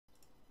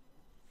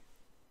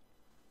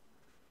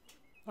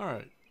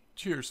Alright,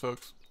 cheers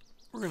folks.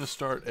 We're going to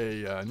start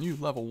a new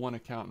level 1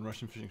 account in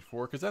Russian Fishing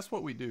 4 because that's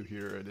what we do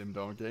here at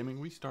MDog Gaming.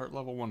 We start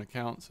level 1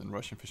 accounts in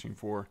Russian Fishing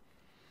 4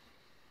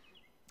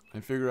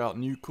 and figure out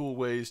new cool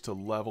ways to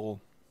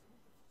level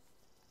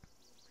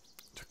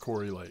to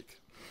Quarry Lake.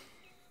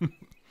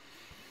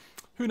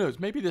 Who knows,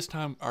 maybe this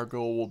time our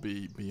goal will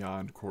be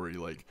beyond Quarry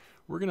Lake.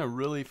 We're going to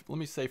really, let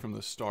me say from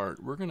the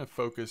start, we're going to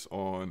focus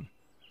on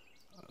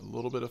a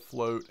little bit of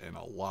float and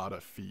a lot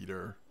of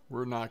feeder.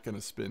 We're not going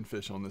to spin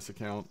fish on this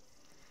account.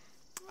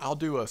 I'll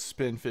do a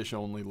spin fish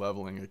only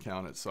leveling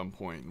account at some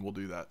point, and we'll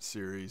do that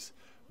series.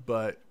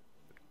 But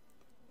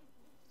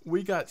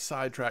we got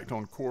sidetracked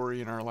on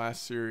Quarry in our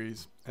last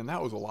series, and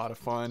that was a lot of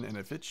fun. And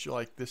if it's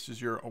like this is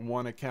your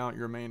one account,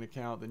 your main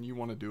account, then you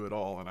want to do it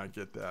all, and I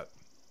get that.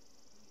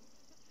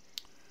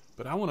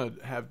 But I want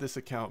to have this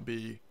account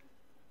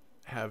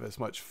have as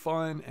much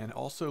fun and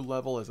also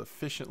level as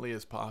efficiently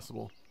as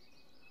possible.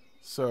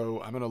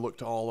 So I'm going to look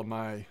to all of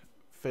my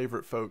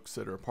favorite folks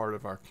that are a part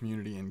of our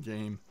community and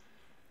game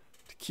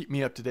to keep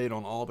me up to date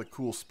on all the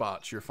cool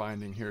spots you're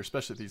finding here,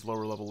 especially these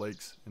lower level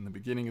lakes in the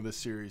beginning of this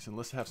series. And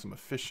let's have some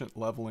efficient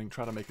leveling,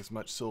 try to make as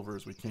much silver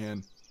as we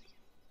can,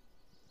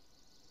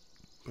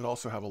 but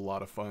also have a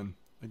lot of fun.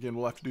 Again,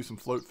 we'll have to do some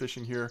float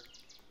fishing here.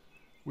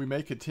 We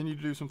may continue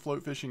to do some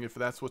float fishing if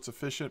that's what's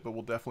efficient, but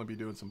we'll definitely be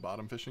doing some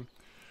bottom fishing.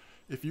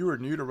 If you are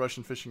new to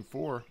Russian Fishing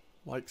 4,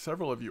 like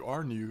several of you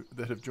are new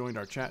that have joined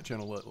our chat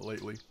channel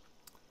lately,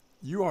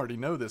 you already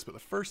know this, but the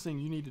first thing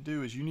you need to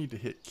do is you need to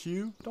hit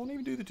Q. Don't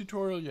even do the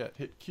tutorial yet.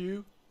 Hit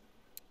Q.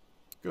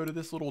 Go to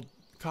this little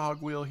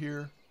cogwheel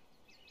here.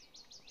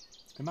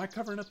 Am I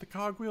covering up the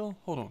cogwheel?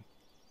 Hold on.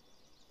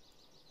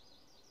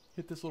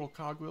 Hit this little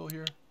cogwheel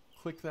here.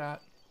 Click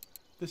that.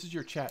 This is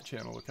your chat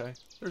channel, okay?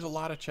 There's a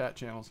lot of chat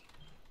channels.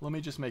 Let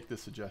me just make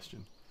this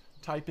suggestion.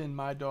 Type in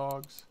my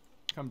dogs.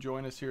 Come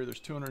join us here. There's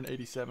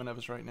 287 of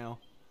us right now.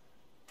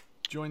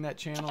 Join that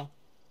channel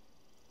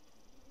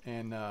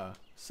and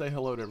say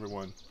hello to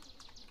everyone.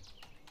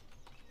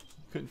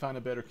 Couldn't find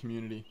a better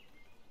community.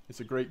 It's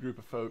a great group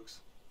of folks.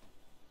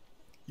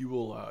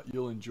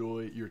 You'll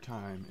enjoy your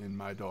time in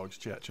my dog's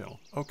chat channel.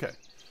 Okay.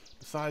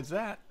 Besides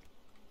that,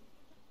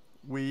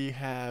 we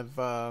have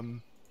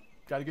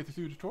got to get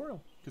through the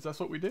tutorial because that's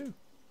what we do.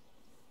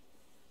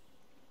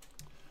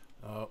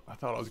 I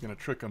thought I was going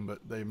to trick them,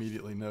 but they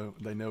immediately know.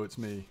 They know it's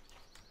me.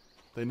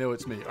 They know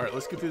it's me. All right,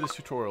 let's get through this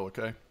tutorial,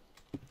 okay?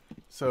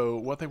 So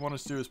what they want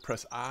us to do is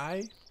press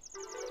I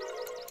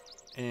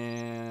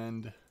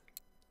and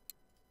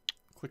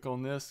click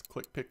on this,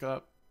 click pick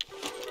up.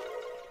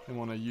 They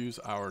want to use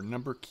our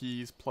number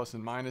keys plus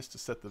and minus to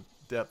set the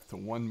depth to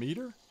 1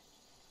 meter.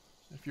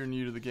 If you're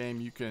new to the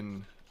game, you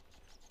can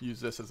use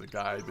this as a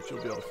guide, but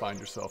you'll be able to find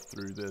yourself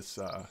through this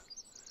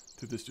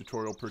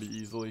tutorial pretty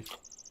easily.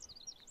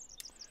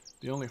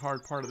 The only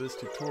hard part of this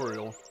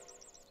tutorial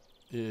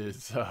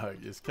is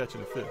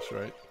catching a fish,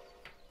 right?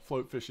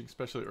 Float fishing,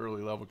 especially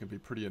early level, can be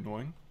pretty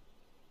annoying.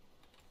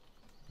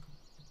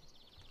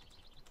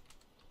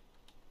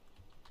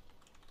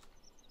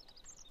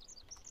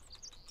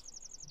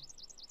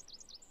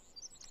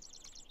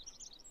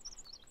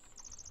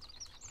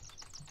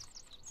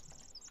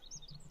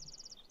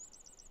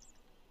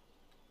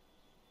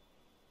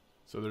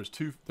 So there's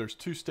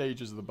two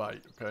stages of the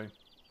bite, okay?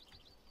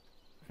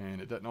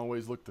 And it doesn't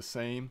always look the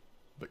same,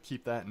 but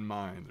keep that in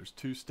mind. There's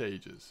 2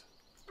 stages.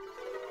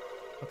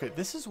 Okay,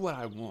 this is what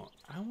I want.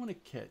 I want to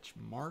catch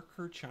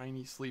marker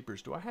Chinese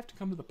sleepers. Do I have to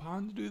come to the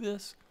pond to do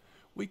this?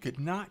 We could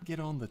not get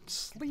on the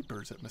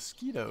sleepers at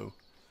Mosquito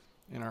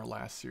in our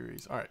last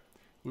series. All right,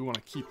 we want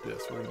to keep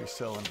this. We're going to be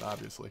selling it,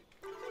 obviously.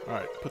 All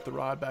right, put the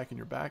rod back in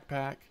your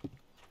backpack.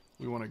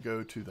 We want to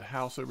go to the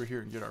house over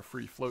here and get our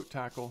free float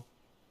tackle.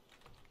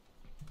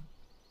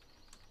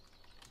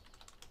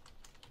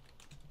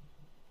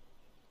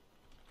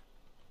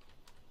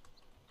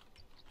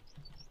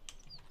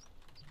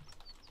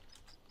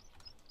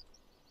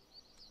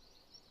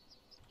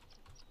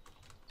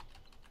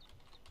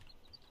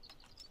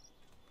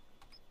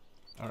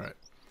 Alright,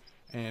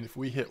 and if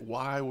we hit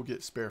Y, we'll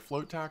get spare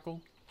float tackle.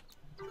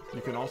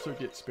 You can also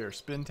get spare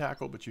spin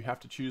tackle, but you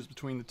have to choose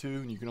between the two,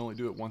 and you can only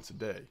do it once a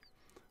day.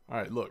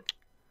 Alright, look.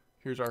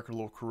 Here's our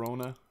little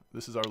Corona.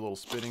 This is our little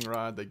spinning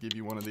rod. They give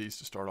you one of these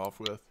to start off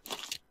with.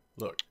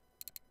 Look.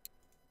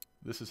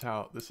 This is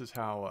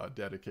how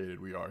dedicated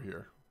we are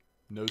here.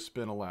 No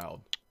spin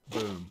allowed.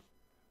 Boom.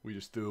 We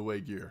just threw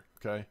away gear,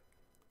 okay?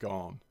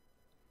 Gone.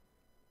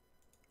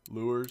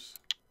 Lures,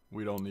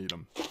 we don't need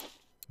them.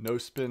 No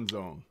spin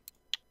zone.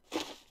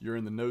 You're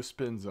in the no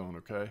spin zone,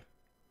 okay?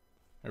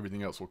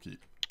 Everything else we'll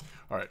keep.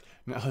 All right,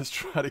 now let's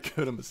try to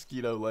go to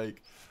Mosquito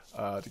Lake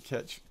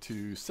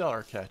to sell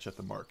our catch at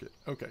the market.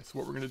 Okay, so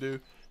what we're gonna do,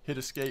 hit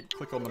escape,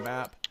 click on the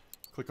map,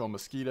 click on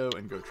Mosquito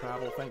and go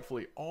travel.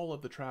 Thankfully, all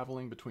of the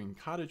traveling between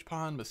Cottage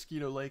Pond,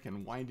 Mosquito Lake,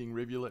 and Winding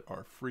Rivulet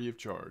are free of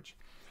charge.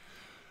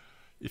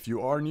 If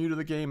you are new to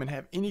the game and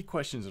have any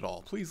questions at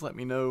all, please let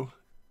me know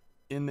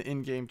in the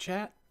in-game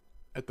chat.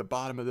 At the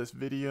bottom of this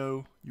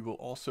video, you will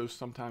also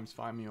sometimes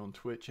find me on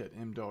Twitch at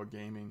MDog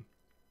Gaming.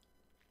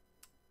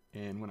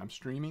 And when I'm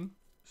streaming,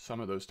 some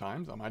of those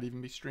times I might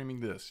even be streaming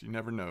this. You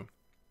never know.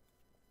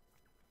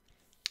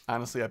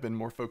 Honestly, I've been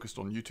more focused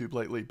on YouTube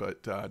lately,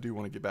 but I do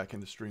want to get back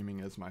into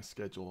streaming as my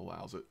schedule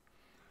allows it.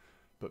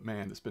 But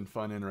man, it's been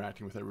fun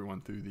interacting with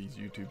everyone through these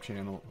YouTube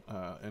channel,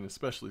 and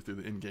especially through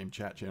the in-game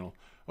chat channel.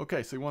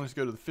 Okay, so you want us to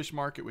go to the fish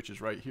market, which is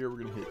right here.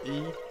 We're going to hit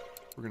E.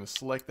 We're going to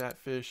select that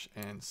fish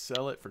and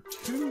sell it for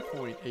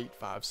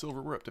 2.85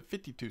 silver. We're up to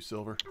 52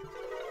 silver.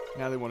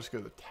 Now they want us to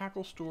go to the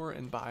tackle store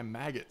and buy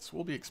maggots.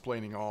 We'll be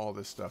explaining all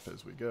this stuff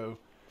as we go.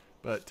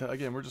 But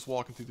again, we're just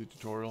walking through the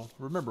tutorial.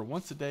 Remember,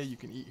 once a day you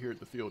can eat here at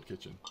the field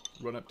kitchen.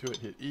 Run up to it,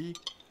 hit E.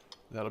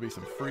 That'll be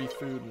some free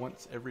food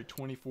once every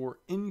 24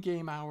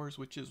 in-game hours,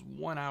 which is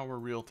 1 hour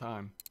real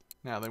time.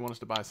 Now they want us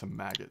to buy some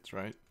maggots,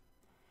 right?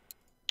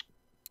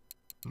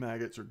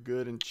 Maggots are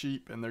good and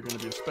cheap, and they're going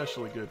to be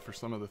especially good for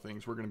some of the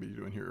things we're going to be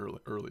doing here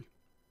early.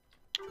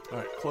 All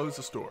right, close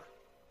the store.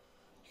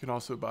 You can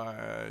also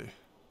buy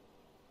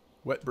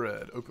wet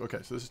bread. Okay,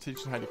 so this is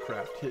teaching how to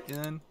craft. Hit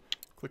in,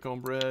 click on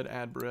bread,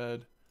 add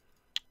bread,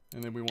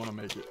 and then we want to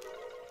make it.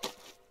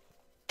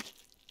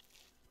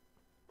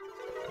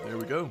 There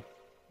we go.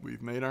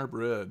 We've made our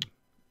bread.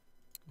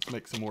 Let's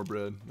make some more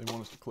bread. They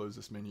want us to close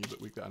this menu,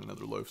 but we've got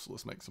another loaf, so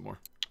let's make some more.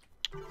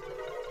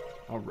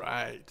 All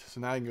right, so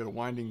now you can go to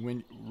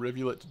Winding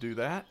Rivulet to do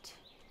that.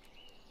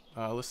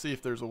 Let's see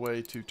if there's a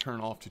way to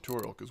turn off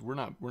tutorial, because we're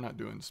not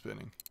doing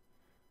spinning.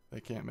 They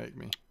can't make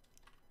me.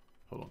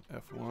 Hold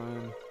on,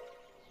 F1.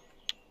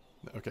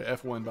 Okay,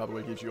 F1, by the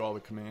way, gives you all the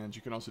commands.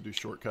 You can also do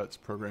shortcuts,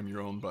 program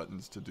your own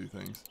buttons to do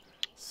things.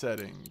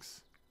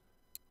 Settings.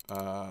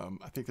 I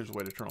think there's a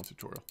way to turn off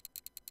tutorial.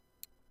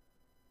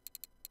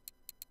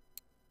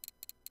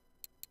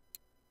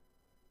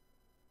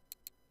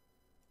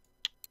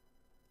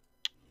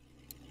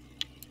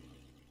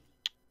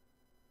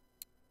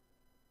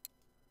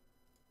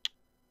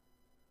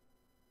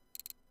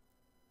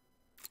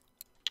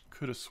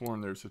 Could have sworn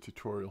there's a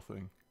tutorial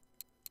thing.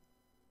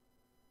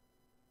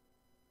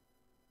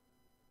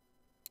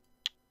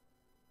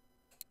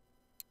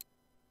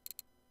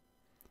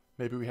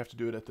 Maybe we have to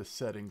do it at the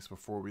settings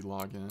before we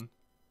log in.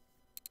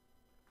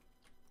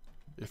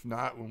 If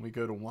not, when we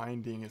go to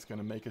winding, it's going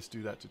to make us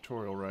do that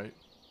tutorial, right?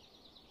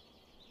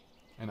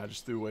 And I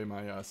just threw away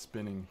my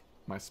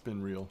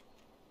spin reel.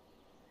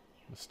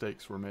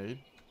 Mistakes were made.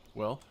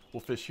 Well,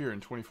 we'll fish here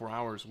in 24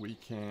 hours. We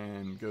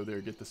can go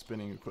there, get the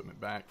spinning equipment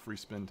back, free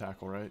spin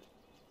tackle, right?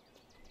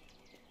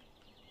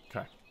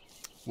 Okay,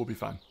 we'll be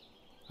fine.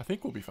 I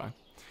think we'll be fine.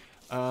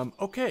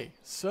 Okay,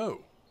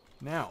 so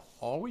now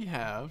all we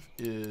have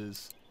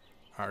is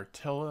our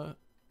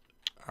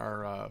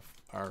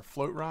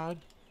float rod,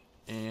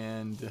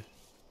 and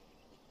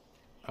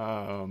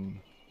the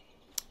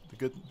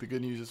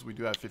good news is we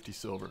do have 50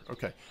 silver.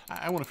 Okay,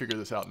 I want to figure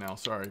this out now.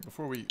 Sorry,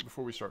 before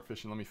we start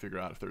fishing, let me figure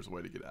out if there's a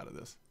way to get out of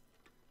this.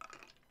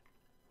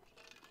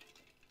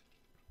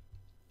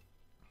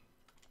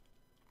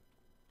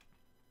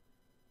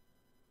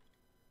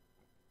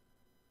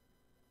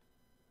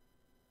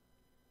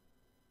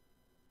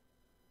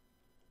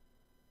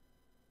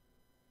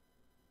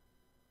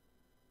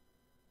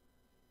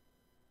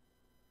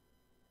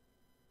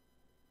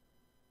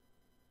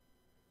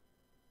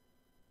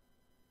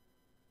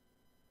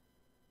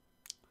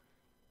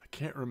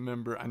 Can't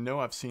remember. I know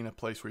I've seen a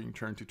place where you can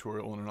turn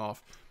tutorial on and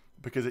off,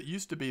 because it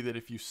used to be that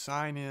if you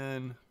sign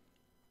in,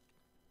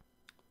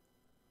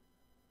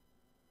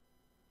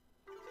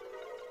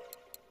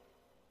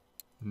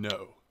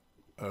 no.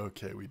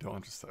 Okay, we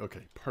don't just,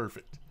 okay,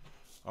 perfect.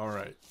 All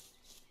right.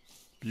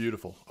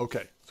 Beautiful.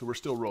 Okay, so we're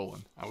still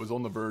rolling. I was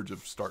on the verge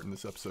of starting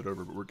this episode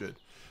over, but we're good.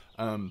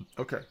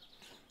 Okay,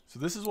 so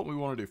this is what we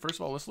want to do. First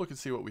of all, let's look and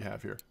see what we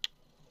have here.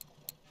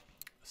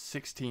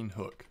 16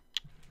 hook.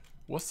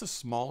 What's the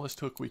smallest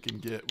hook we can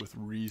get with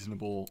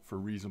reasonable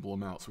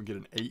amounts? We get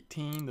an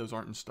 18. Those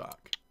aren't in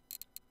stock.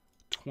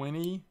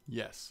 20.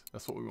 Yes,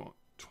 that's what we want.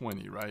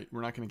 20, right?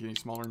 We're not going to get any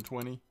smaller than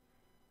 20.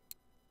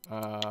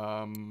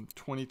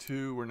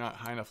 22. We're not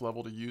high enough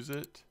level to use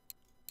it.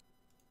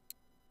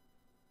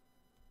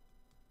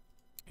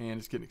 And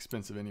it's getting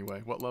expensive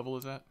anyway. What level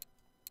is that?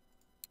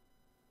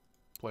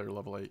 Player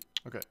level 8.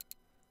 Okay.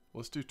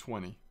 Let's do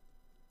 20.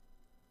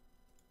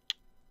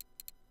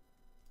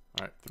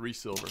 All right, 3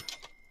 silver.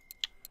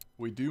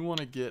 We do want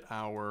to get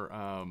our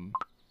all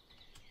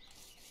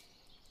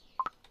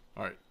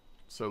right,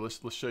 so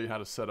let's show you how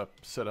to set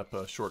up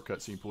a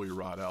shortcut so you can pull your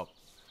rod out.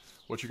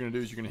 What you're going to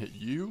do is you're going to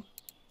hit U,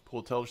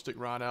 pull a teller stick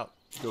rod out,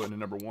 go into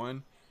number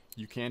 1.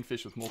 You can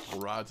fish with multiple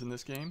rods in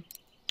this game,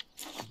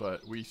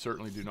 but we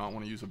certainly do not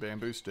want to use a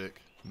bamboo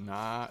stick.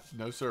 No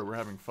sir, we're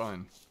having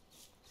fun.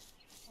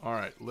 All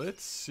right,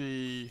 let's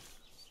see.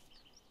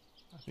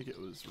 I think it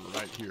was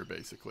right here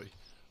basically.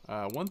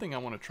 One thing I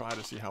want to try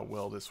to see how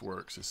well this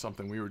works is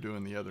something we were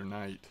doing the other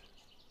night.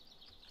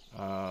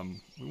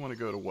 We want to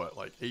go to what,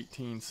 like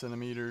 18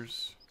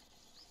 centimeters?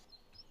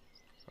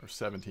 Or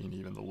 17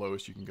 even, the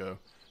lowest you can go.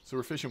 So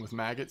we're fishing with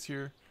maggots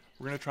here.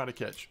 We're going to try to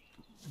catch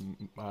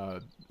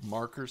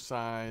marker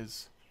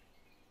size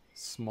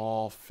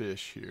small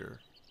fish here.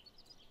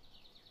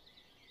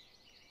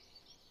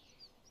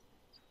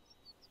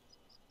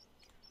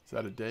 Is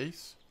that a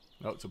dace?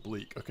 No, it's a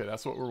bleak. Okay,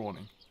 that's what we're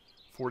wanting.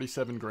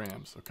 47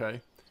 grams, okay?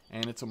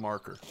 And it's a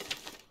marker.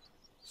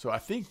 So I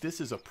think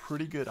this is a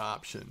pretty good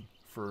option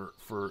for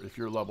if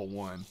you're level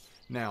 1.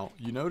 Now,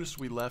 you notice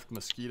we left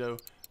Mosquito.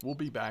 We'll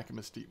be back in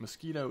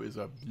Mosquito is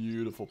a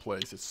beautiful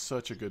place. It's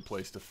such a good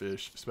place to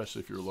fish,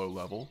 especially if you're low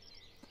level.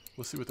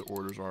 Let's see what the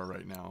orders are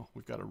right now.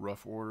 We've got a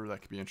rough order. That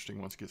could be interesting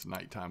once it gets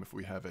nighttime if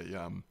we have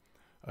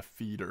a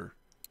feeder.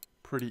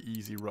 Pretty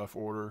easy rough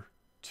order.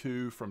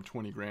 2 from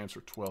 20 grams for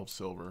 12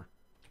 silver.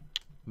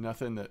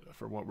 Nothing that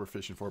for what we're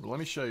fishing for. But let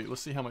me show you.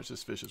 Let's see how much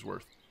this fish is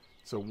worth.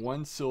 So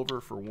 1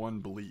 silver for 1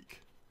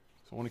 bleak.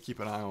 So I want to keep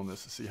an eye on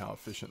this to see how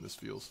efficient this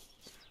feels.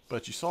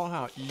 But you saw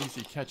how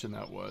easy catching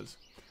that was.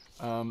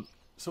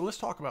 So let's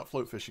talk about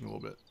float fishing a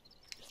little bit.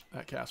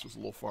 That cast was a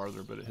little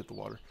farther, but it hit the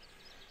water.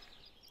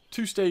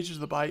 2 stages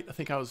of the bite. I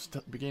think I was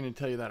beginning to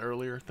tell you that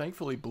earlier.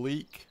 Thankfully,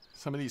 bleak,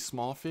 some of these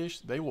small fish,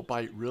 they will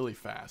bite really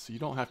fast. So you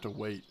don't have to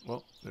wait.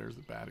 Well, there's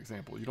a bad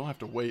example. You don't have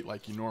to wait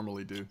like you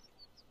normally do.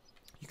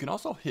 You can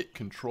also hit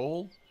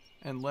control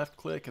and left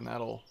click, and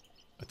that'll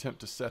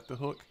attempt to set the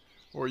hook.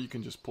 Or you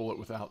can just pull it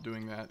without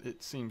doing that.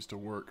 It seems to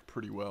work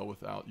pretty well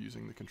without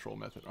using the control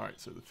method. All right,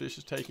 so the fish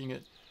is taking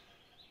it.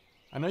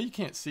 I know you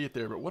can't see it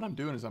there, but what I'm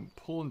doing is I'm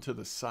pulling to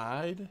the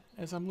side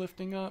as I'm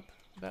lifting up.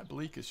 That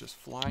bleak is just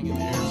flying in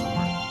the air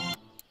somewhere.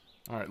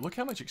 All right, look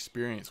how much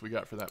experience we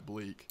got for that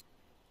bleak.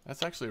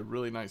 That's actually a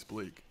really nice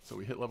bleak. So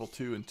we hit level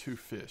 2 and 2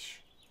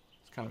 fish.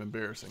 It's kind of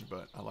embarrassing,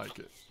 but I like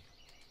it.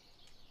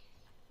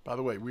 By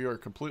the way, we are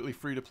completely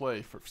free to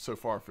play so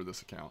far for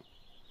this account.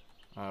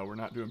 We're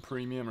not doing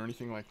premium or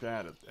anything like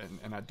that,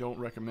 and I don't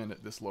recommend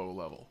it this low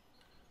level.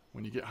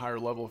 When you get higher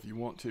level, if you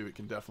want to, it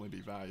can definitely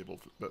be valuable.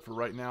 But for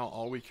right now,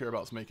 all we care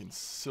about is making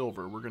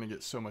silver. We're going to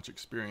get so much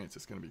experience,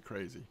 it's going to be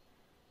crazy.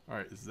 All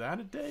right, is that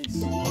a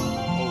dace?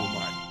 Oh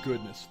my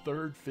goodness,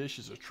 3rd fish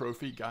is a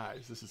trophy.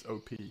 Guys, this is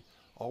OP.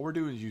 All we're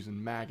doing is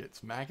using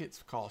maggots.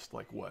 Maggots cost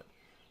like what?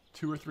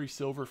 2 or 3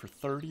 silver for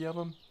 30 of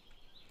them?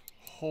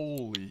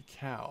 Holy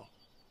cow.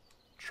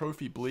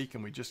 Trophy bleak,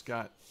 and we just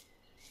got...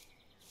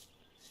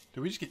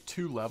 Did we just get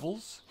 2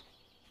 levels?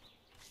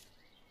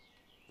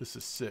 This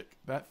is sick.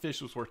 That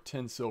fish was worth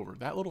 10 silver.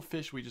 That little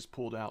fish we just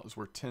pulled out is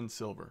worth 10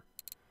 silver.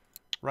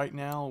 Right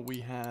now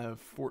we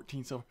have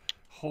 14 silver.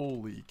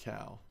 Holy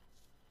cow.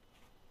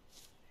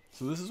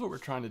 So this is what we're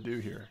trying to do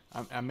here.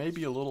 I may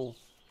be a little...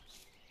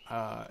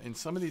 in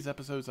some of these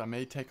episodes I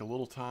may take a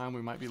little time.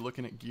 We might be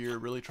looking at gear,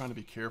 really trying to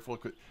be careful.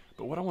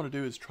 But what I want to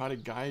do is try to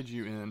guide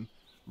you in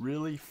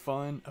really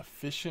fun,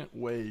 efficient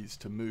ways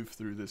to move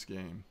through this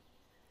game.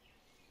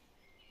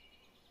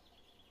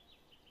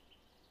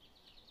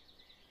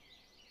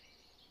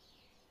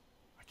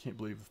 I can't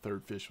believe the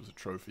 3rd fish was a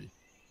trophy.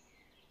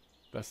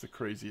 That's the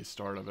craziest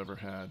start I've ever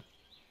had.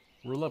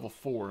 We're level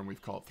 4 and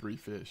we've caught 3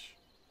 fish.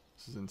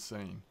 This is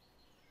insane.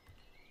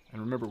 And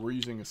remember, we're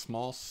using a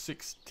small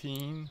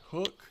 16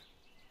 hook.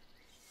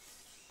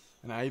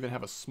 And I even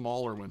have a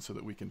smaller one so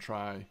that we can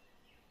try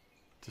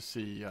to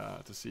see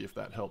if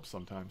that helps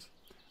sometimes.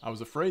 I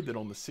was afraid that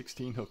on the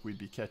 16 hook we'd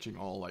be catching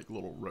all like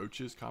little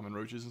roaches, common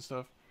roaches and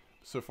stuff.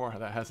 So far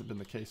that hasn't been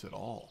the case at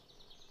all.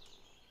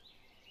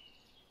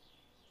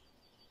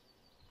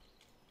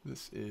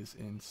 This is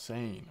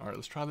insane. All right,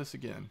 let's try this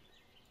again.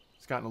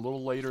 It's gotten a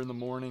little later in the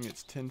morning.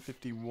 It's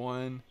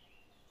 10:51,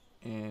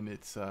 and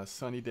it's a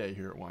sunny day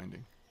here at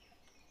Winding.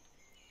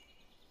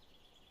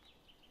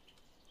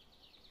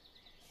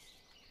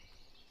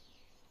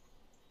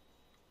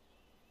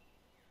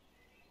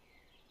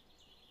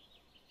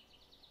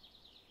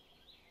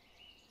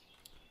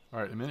 All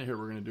right, in a minute here,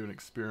 we're going to do an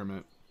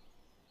experiment.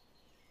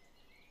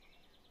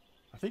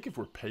 I think if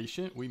we're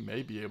patient, we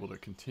may be able to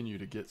continue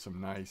to get some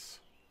nice...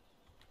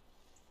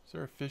 Is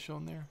there a fish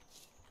on there?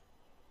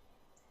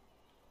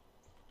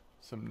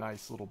 Some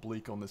nice little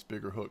bleak on this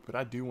bigger hook, but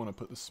I do want to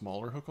put the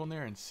smaller hook on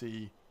there and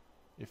see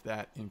if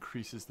that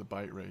increases the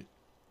bite rate.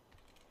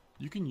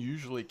 You can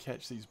usually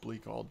catch these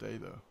bleak all day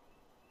though.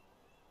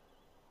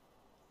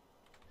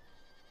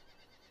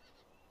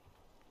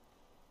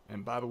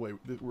 And by the way,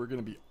 we're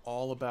going to be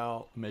all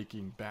about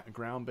making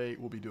ground bait.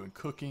 We'll be doing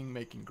cooking,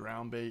 making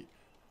ground bait,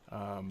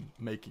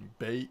 making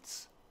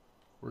baits.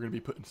 We're going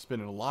to be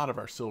spending a lot of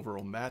our silver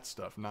on that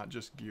stuff, not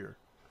just gear.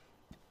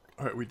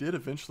 All right, we did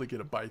eventually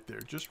get a bite there.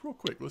 Just real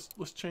quick,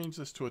 let's change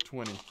this to a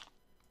 20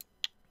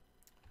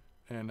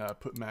 and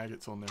put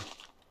maggots on there.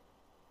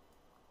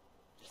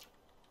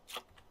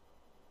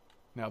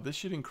 Now this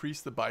should increase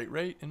the bite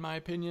rate, in my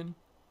opinion,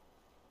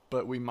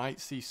 but we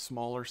might see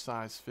smaller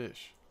size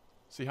fish.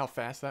 See how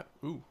fast that?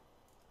 Ooh,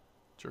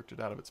 jerked it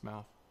out of its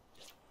mouth.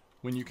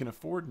 When you can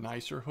afford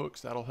nicer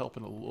hooks, that'll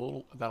happen a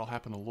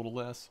little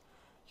less.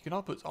 You can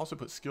also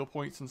put skill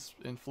points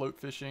in float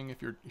fishing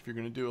if you're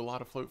going to do a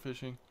lot of float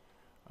fishing.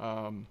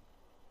 I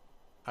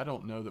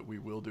don't know that we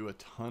will do a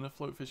ton of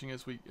float fishing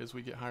as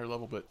we get higher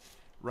level, but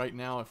right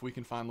now, if we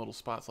can find little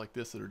spots like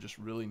this that are just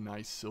really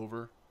nice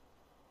silver,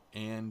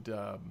 and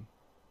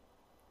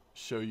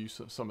show you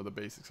some of the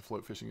basics of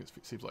float fishing, it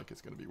seems like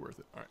it's going to be worth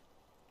it. All right.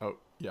 Oh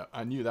yeah,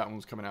 I knew that one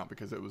was coming out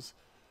because it was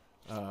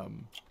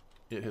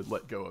it had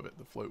let go of it.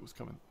 The float was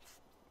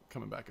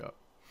coming back up.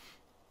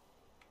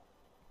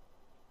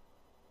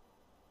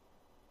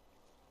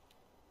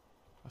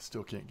 I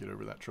still can't get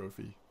over that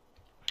trophy.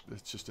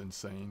 It's just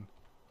insane.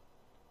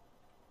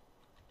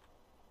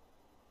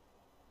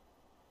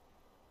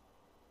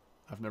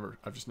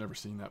 I've just never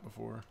seen that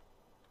before.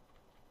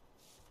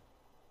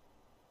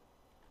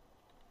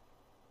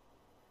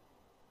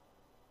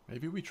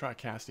 Maybe we try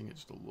casting it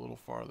just a little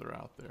farther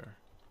out there.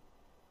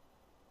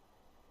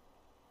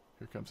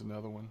 Here comes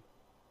another one.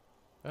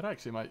 That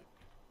actually might...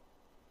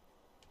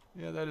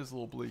 Yeah, that is a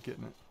little bleak,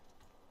 isn't it?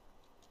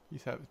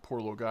 He's having... Poor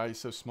little guy. He's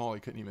so small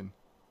he couldn't even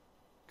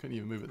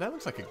move it. That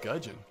looks like a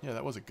gudgeon. Yeah,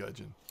 that was a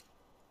gudgeon.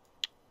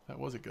 That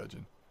was a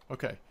gudgeon.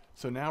 Okay,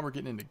 so now we're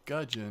getting into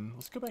gudgeon.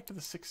 Let's go back to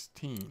the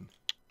 16.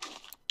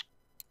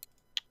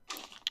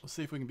 Let's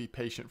see if we can be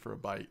patient for a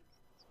bite.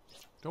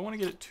 Don't want to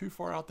get it too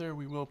far out there.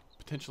 We will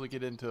potentially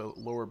get into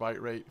lower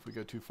bite rate if we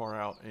go too far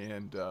out,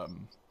 and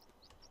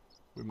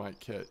we might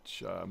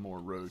catch more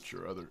roach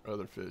or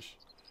other fish,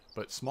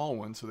 but small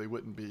ones, so they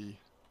wouldn't be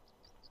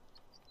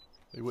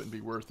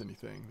worth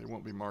anything. They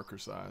won't be marker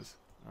size.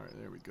 All right,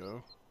 there we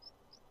go.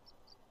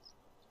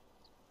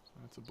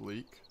 That's a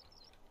bleak.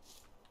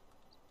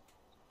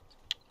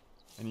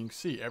 And you can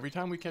see every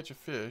time we catch a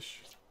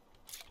fish,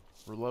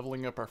 we're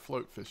leveling up our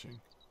float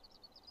fishing.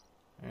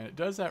 And it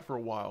does that for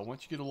a while.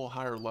 Once you get a little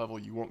higher level,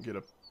 you won't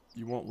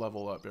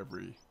level up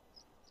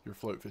your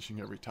float fishing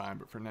every time,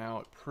 but for now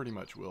it pretty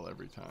much will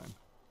every time.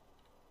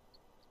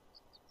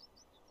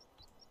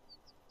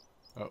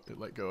 Oh, it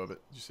let go of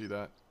it. Did you see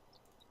that?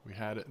 We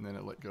had it and then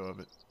it let go of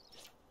it.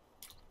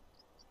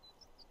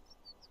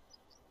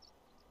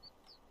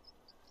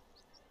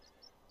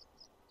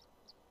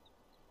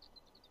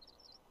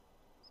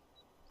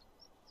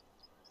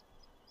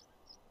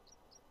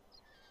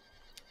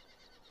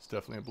 It's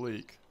definitely a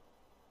bleak.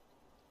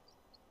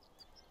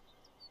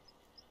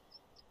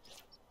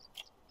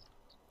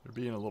 They're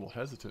being a little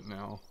hesitant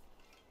now.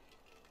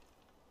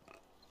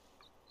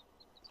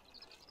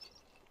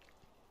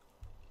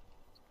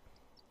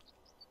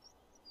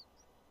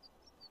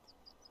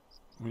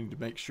 We need to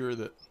make sure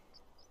that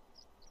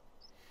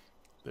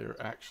they're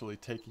actually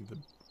taking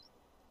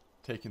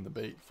the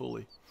bait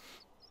fully.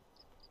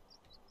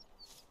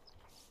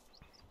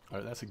 All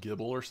right, that's a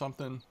gibble or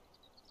something.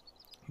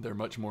 They're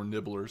much more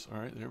nibblers. All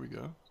right, there we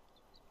go.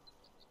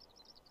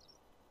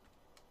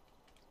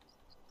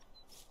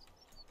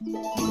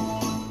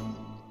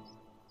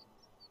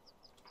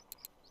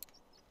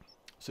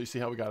 So you see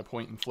how we got a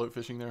point in float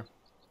fishing there?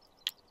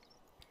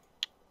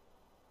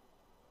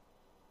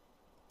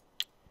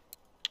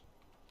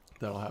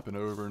 That'll happen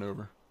over and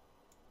over.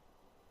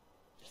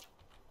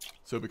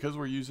 So because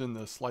we're using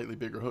the slightly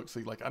bigger hook,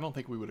 see, like I don't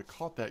think we would have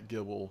caught that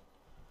gibble.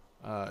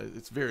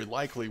 It's very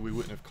likely we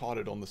wouldn't have caught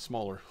it on the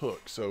smaller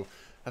hook. So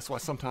that's why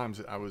sometimes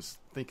I was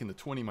thinking the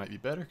 20 might be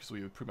better because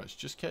we would pretty much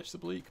just catch the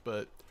bleak.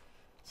 But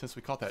since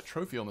we caught that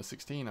trophy on the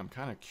 16, I'm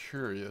kind of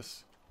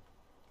curious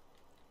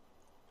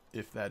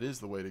if that is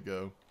the way to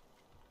go.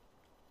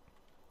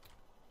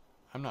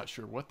 I'm not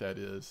sure what that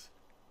is,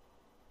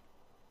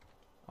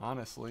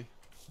 honestly.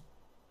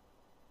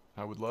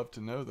 I would love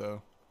to know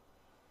though.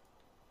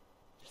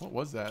 What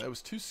was that? It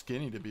was too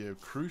skinny to be a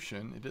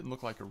crucian. It didn't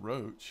look like a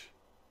roach.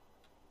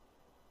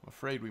 I'm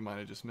afraid we might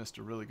have just missed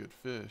a really good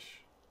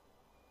fish.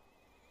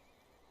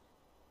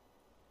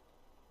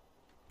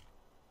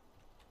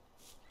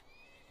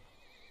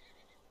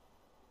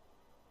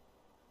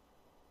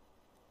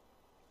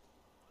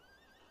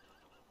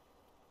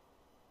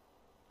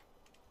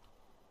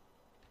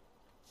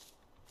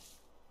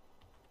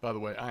 By the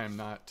way, I'm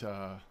not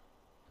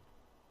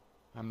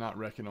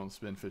wrecking on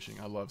spin fishing.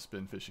 I love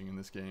spin fishing in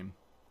this game.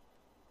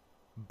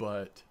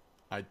 But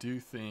I do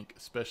think,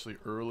 especially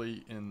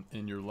early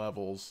in your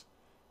levels,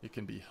 it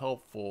can be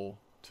helpful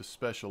to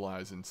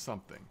specialize in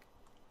something.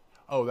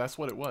 Oh, that's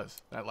what it was.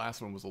 That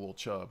last one was a little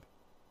chub.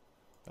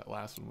 That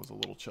last one was a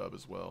little chub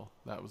as well.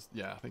 That was,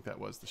 yeah, I think that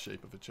was the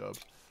shape of a chub.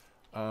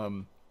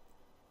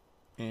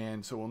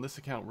 And so on this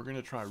account, we're going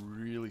to try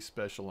really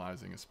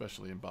specializing,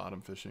 especially in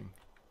bottom fishing.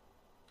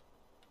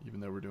 Even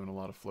though we're doing a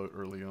lot of float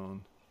early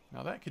on.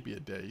 Now that could be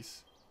a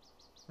dace,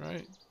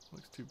 right?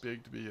 Looks too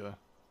big to be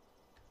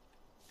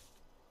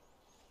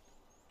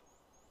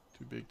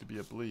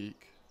a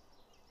bleak.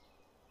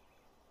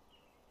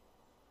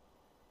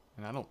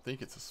 And I don't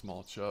think it's a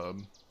small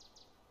chub.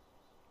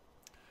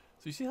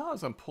 So you see how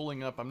as I'm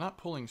pulling up, I'm not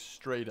pulling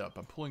straight up,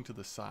 I'm pulling to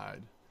the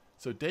side.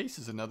 So dace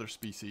is another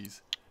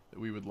species that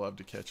we would love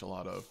to catch a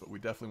lot of, but we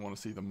definitely want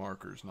to see the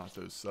markers, not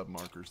those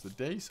sub-markers. The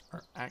dace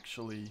are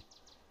actually,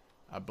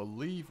 I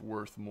believe,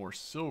 worth more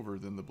silver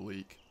than the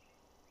bleak,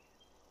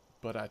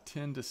 but I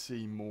tend to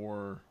see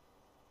more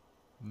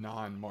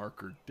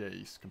non-marker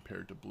dace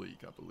compared to bleak,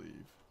 I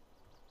believe.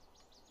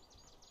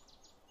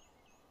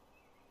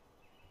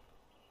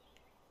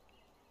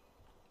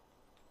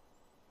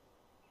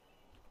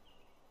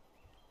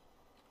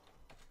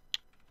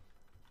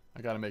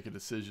 I got to make a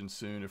decision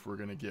soon if we're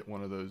going to get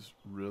one of those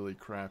really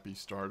crappy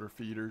starter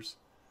feeders,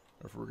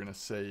 or if we're going to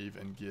save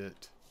and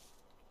get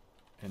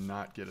and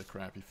not get a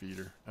crappy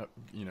feeder.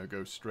 You know,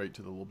 go straight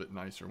to the little bit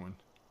nicer one.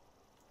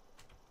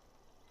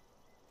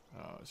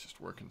 Oh, it's just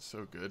working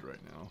so good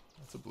right now.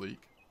 That's a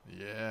bleak.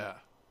 Yeah.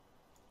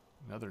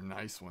 Another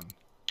nice one.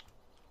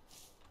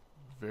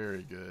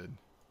 Very good.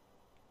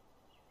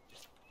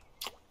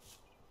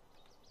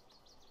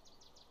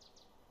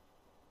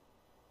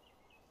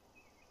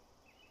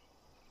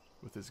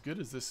 With as good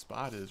as this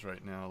spot is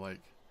right now, like,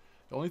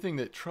 the only thing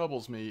that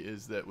troubles me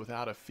is that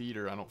without a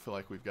feeder, I don't feel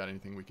like we've got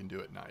anything we can do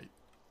at night.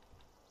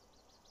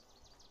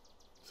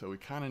 So we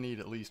kind of need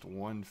at least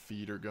one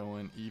feeder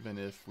going, even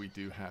if we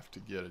do have to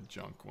get a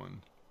junk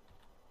one.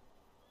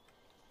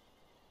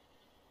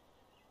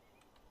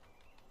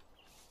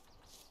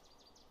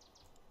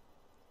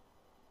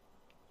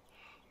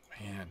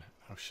 Man,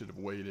 I should have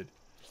waited.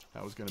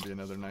 That was going to be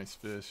another nice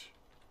fish.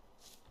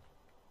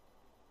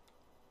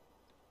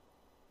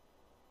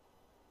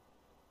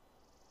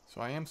 So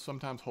I am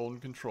sometimes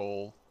holding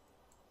control.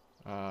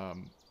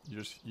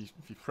 If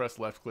you press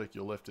left click,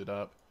 you'll lift it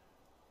up.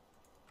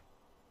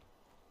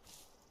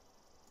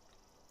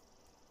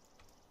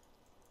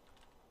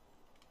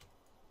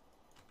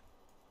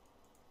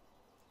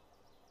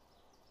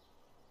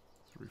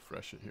 Let's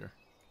refresh it here.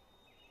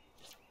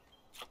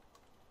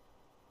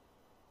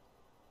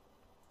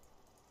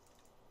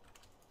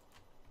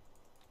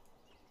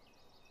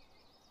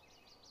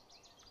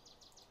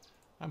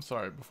 I'm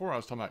sorry, before I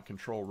was talking about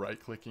control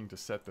right-clicking to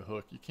set the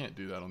hook. You can't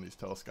do that on these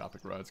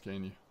telescopic rods,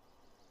 can you?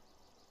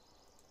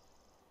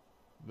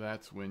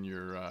 That's when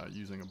you're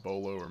using a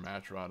bolo or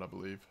match rod, I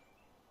believe.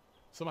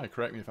 Somebody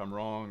correct me if I'm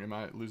wrong. Am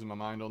I losing my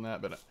mind on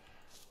that? But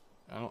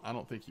I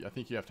don't think I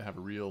think you have to have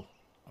a reel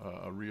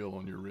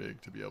on your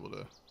rig to be able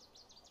to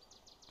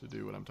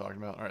do what I'm talking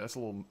about. All right, that's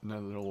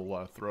another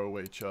little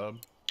throwaway chub.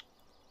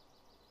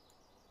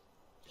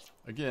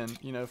 Again,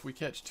 you know, if we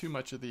catch too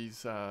much of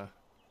these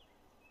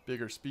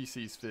bigger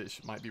species fish,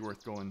 it might be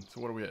worth going. So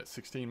what are we at?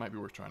 16 might be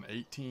worth trying.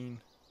 18.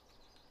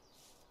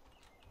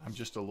 I'm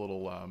just a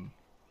little I'm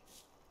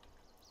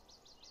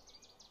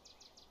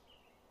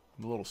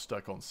a little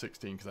stuck on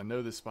 16 because I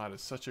know this spot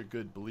is such a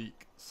good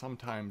bleak,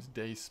 sometimes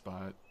day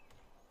spot,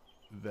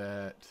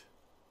 that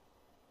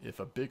if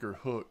a bigger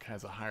hook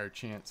has a higher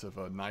chance of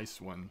a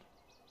nice one,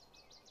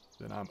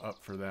 then I'm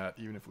up for that,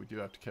 even if we do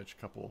have to catch a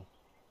couple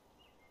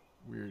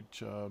weird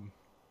chub.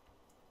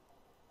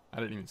 I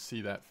didn't even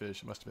see that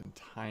fish. It must have been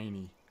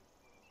tiny.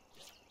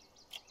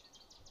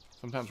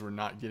 Sometimes we're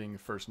not getting the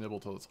first nibble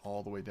till it's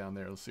all the way down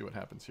there. Let's see what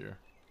happens here.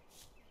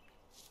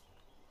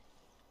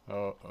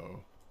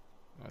 Uh-oh.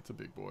 That's a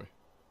big boy.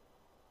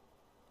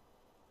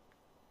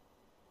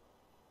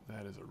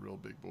 That is a real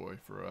big boy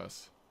for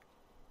us.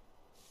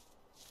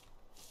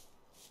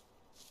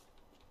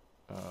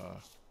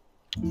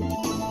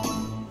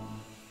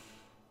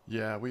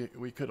 Yeah,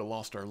 we could have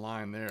lost our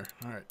line there.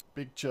 All right,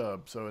 big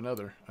chub. So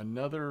another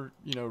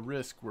you know,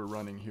 risk we're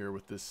running here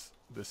with this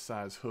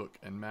size hook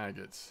and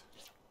maggots.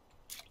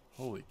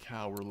 Holy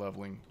cow, we're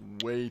leveling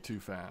way too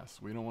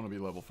fast. We don't want to be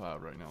level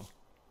 5 right now.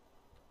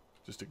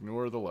 Just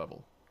ignore the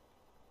level.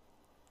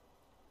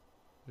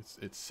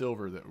 It's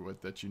silver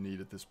that you need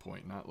at this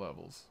point, not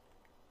levels.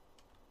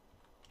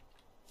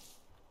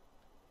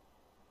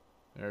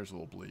 There's a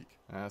little bleak.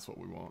 That's what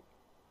we want.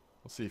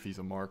 We'll see if he's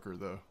a marker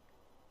though.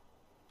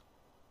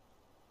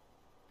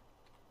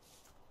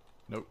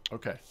 Nope.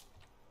 Okay.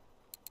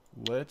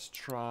 Let's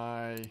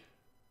try.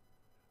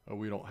 Oh,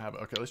 we don't have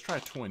it. Okay, let's try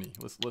 20.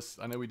 Let's.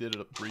 I know we did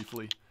it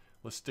briefly.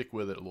 Let's stick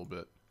with it a little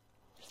bit.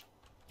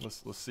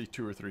 Let's see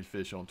 2 or 3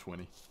 fish on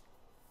 20.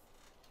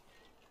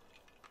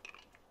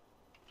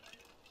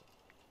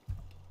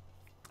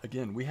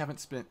 Again, we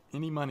haven't spent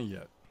any money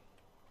yet,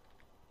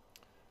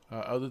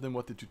 other than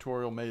what the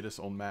tutorial made us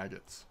on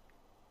maggots.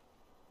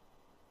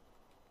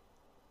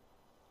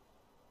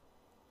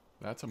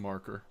 That's a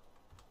marker.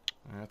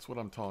 That's what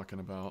I'm talking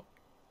about.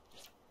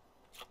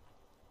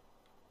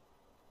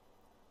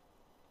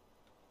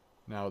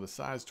 Now, the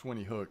size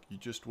 20 hook, you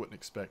just wouldn't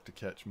expect to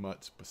catch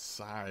much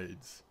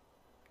besides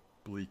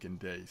bleak and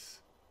dace.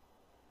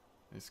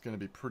 It's going to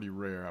be pretty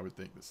rare, I would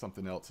think, that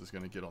something else is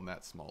going to get on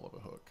that small of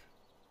a hook.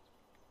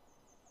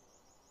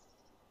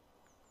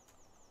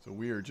 So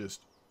we are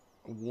just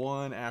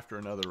one after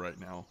another right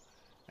now.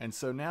 And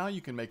so now you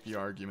can make the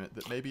argument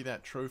that maybe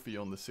that trophy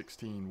on the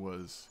 16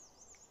 was,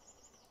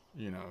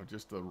 you know,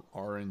 just a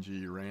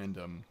RNG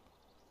random.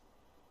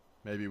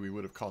 Maybe we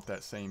would have caught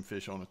that same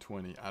fish on a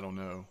 20. I don't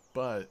know.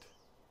 But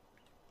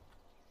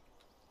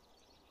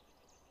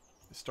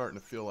it's starting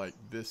to feel like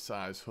this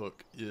size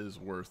hook is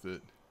worth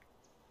it.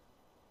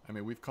 I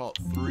mean, we've caught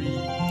 3.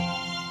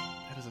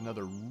 That is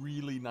another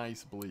really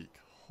nice bleak.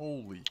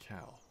 Holy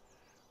cow.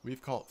 We've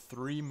caught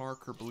 3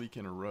 marker bleak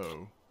in a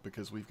row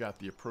because we've got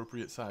the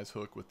appropriate size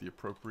hook with the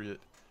appropriate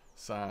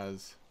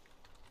size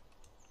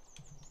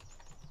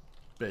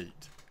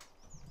bait.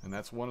 And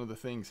that's one of the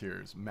things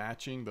here, is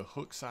matching the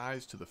hook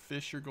size to the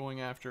fish you're going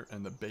after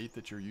and the bait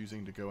that you're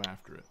using to go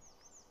after it.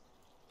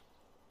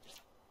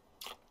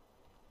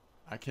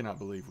 I cannot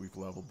believe we've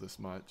leveled this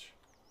much.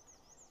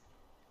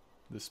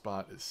 This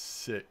spot is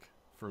sick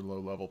for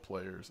low-level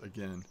players.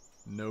 Again,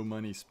 No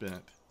money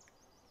spent,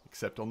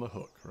 except on the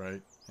hook,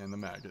 right? And the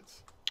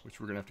maggots, which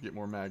we're going to have to get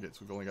more maggots.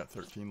 We've only got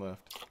 13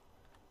 left.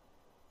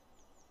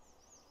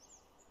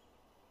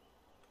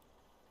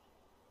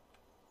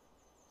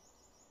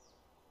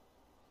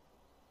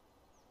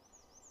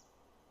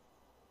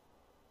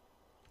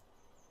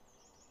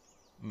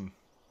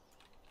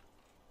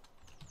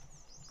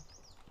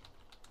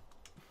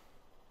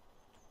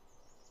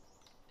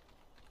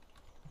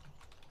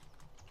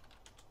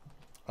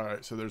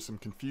 Alright, so there's some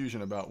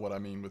confusion about what I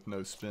mean with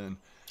no spin.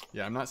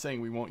 Yeah, I'm not saying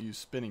we won't use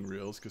spinning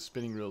reels, because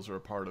spinning reels are a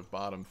part of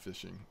bottom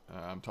fishing.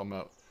 I'm talking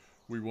about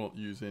we won't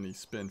use any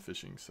spin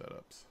fishing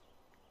setups.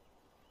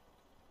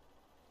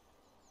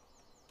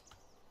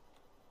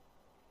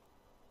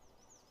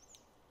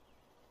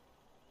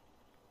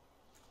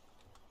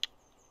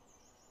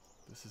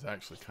 This is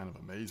actually kind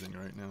of amazing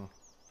right now.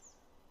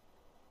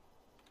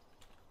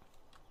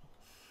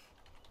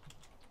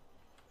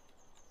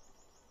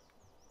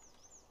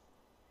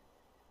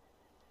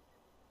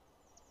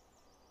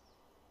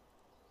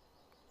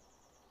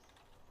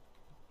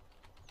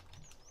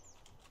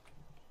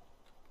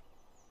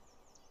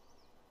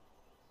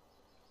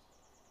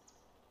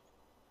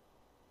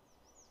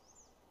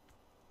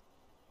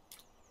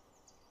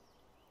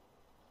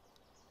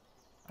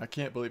 I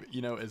can't believe it.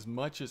 You know, as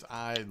much as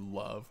I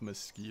love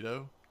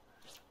Mosquito,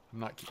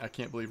 I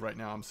can't believe right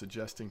now I'm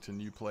suggesting to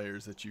new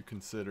players that you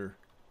consider,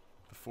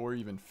 before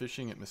even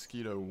fishing at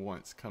Mosquito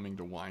once, coming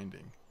to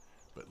Winding.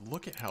 But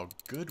look at how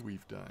good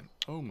we've done.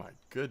 Oh my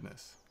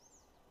goodness.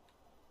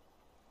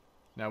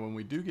 Now when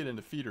we do get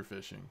into feeder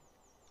fishing,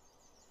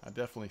 I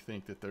definitely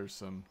think that there's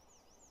some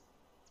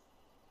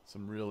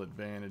real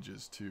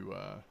advantages to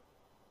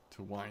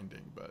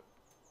Winding, but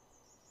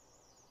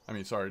I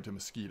mean, sorry, to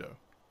Mosquito.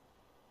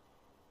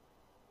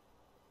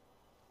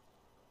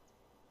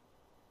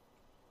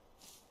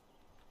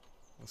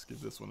 Let's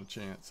give this one a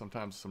chance.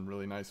 Sometimes some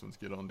really nice ones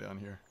get on down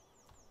here.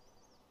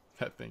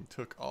 That thing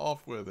took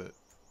off with it.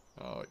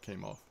 Oh, it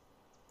came off.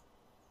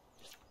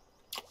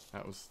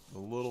 That was a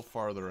little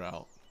farther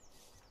out.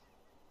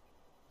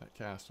 That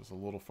cast was a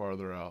little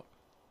farther out.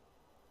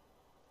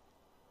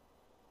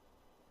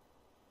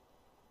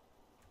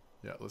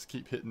 Yeah, let's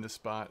keep hitting this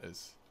spot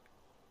as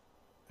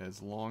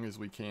long as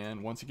we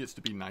can. Once it gets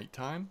to be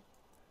nighttime,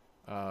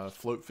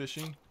 float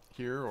fishing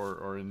here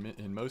or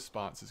in most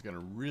spots is going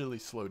to really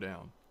slow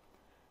down.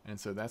 And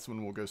so that's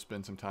when we'll go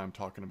spend some time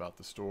talking about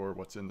the store,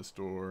 what's in the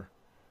store.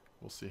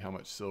 We'll see how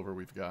much silver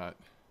we've got.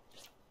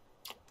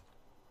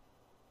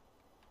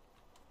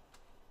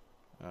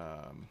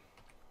 Another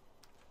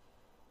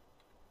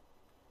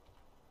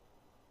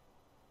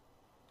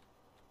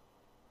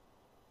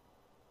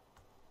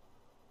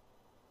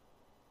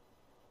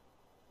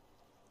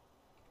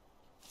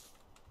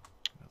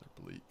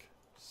bleak.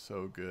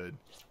 So good.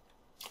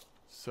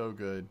 So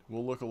good.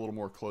 We'll look a little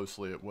more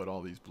closely at what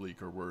all these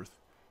bleak are worth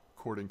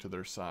according to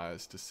their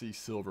size to see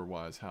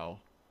silver-wise how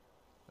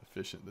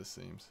efficient this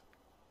seems.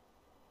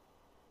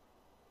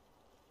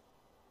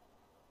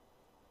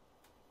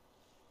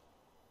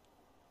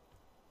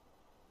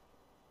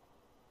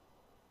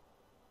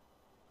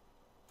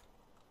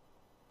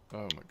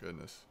 Oh my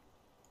goodness.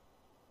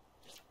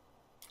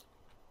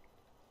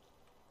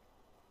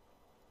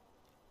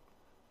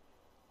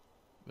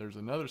 There's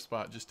another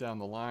spot just down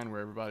the line where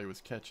everybody was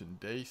catching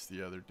dace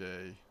the other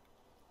day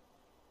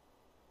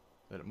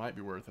that it might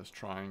be worth us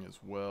trying as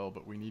well,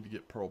 but we need to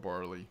get pearl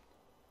barley,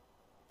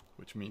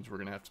 which means we're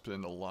going to have to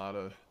spend a lot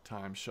of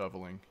time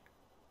shoveling.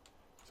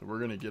 So we're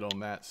going to get on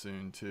that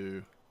soon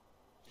too.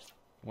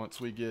 Once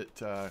we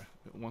get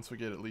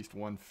at least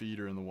one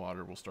feeder in the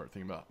water, we'll start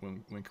thinking about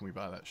when can we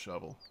buy that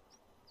shovel.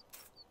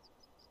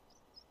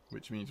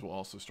 Which means we'll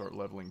also start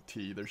leveling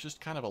T. There's just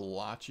kind of a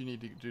lot you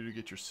need to do to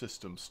get your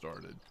system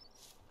started.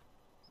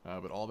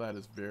 But all that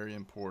is very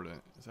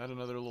important. Is that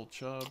another little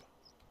chub?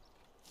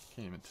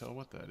 Can't even tell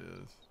what that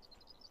is.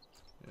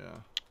 Yeah.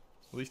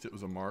 At least it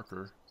was a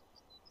marker.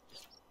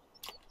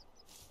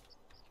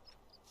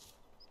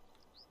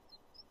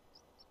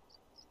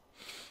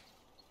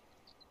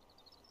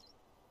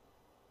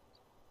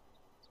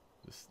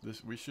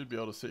 We should be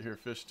able to sit here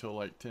fish till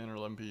like 10 or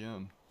 11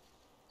 p.m.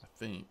 I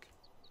think.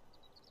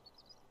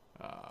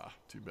 Ah,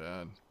 too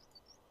bad.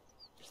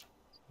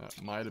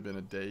 That might have been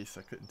a dace.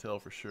 I couldn't tell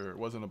for sure. It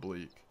wasn't a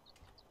bleak.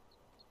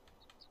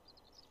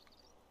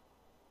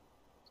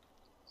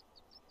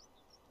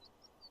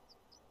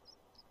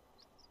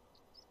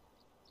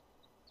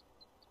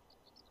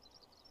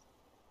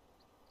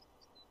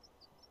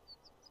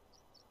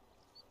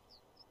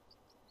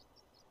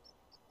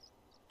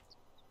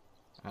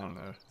 I don't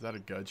know. Is that a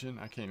gudgeon?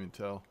 I can't even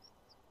tell.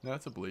 No,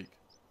 that's a bleak.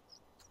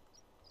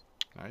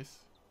 Nice.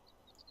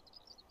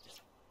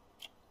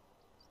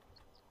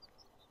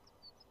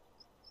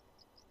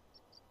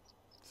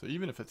 So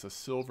even if it's a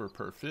silver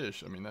per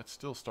fish, I mean, that's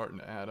still starting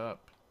to add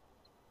up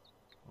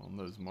on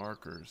those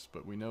markers,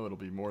 but we know it'll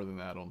be more than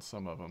that on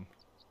some of them.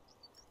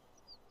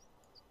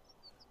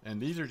 And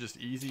these are just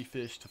easy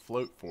fish to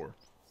float for.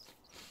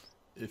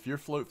 if you're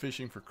float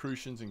fishing for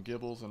crucians and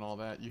gibbles and all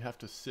that, you have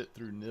to sit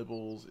through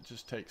nibbles. It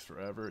just takes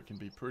forever. It can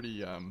be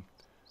pretty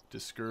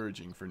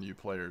discouraging for new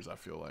players, I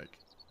feel like.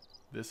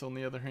 This, on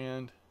the other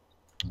hand,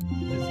 is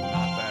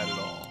not bad at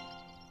all.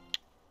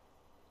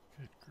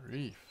 Good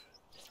grief.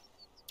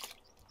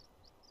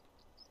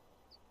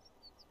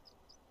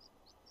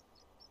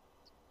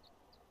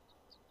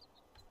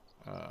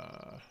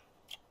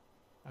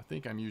 I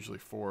think I'm usually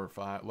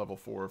level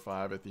 4 or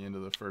 5 at the end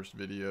of the first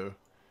video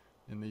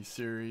in these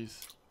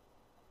series.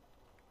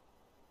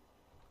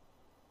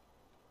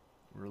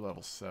 We're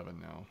level 7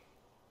 now.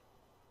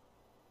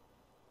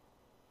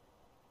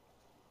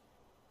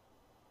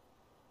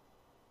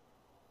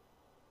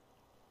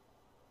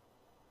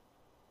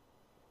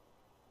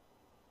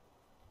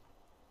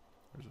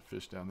 There's a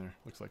fish down there.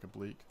 Looks like a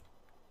bleak.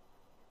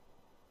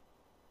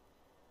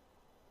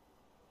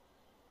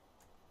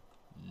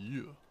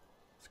 Yeah.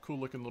 It's a cool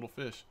looking little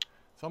fish.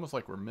 It's almost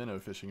like we're minnow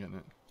fishing, isn't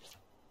it?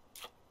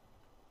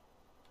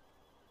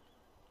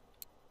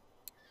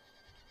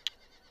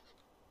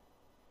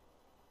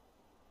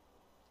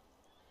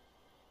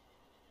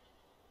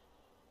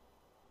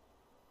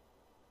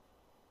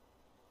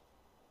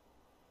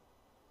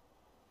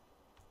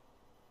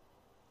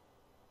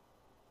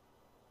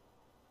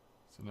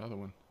 It's another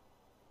one.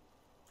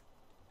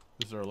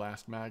 This is our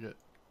last maggot.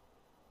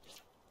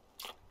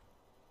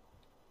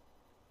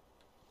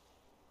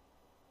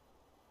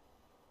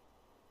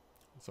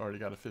 It's already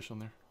got a fish on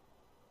there.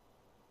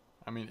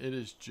 I mean, it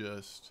is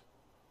just...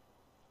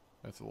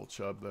 That's a little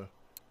chub, though.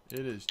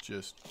 It is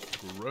just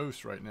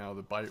gross right now,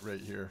 the bite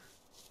rate here.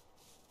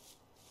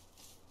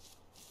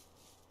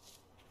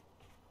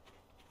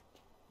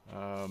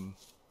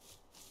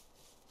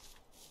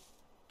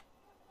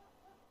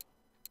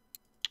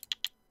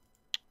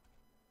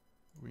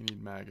 We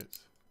need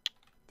maggots.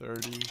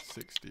 30,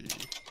 60.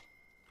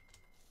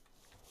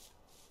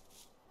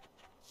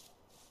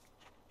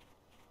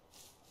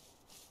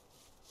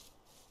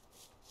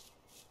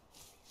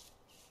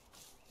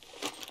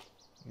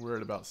 We're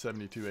at about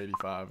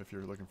 72.85 if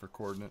you're looking for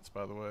coordinates,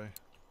 by the way.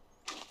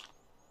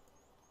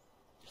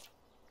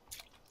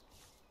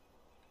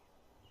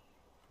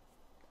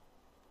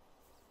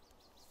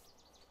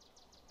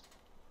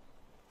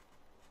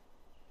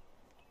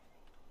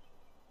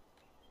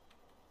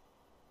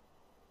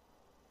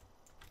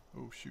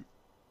 Oh, shoot.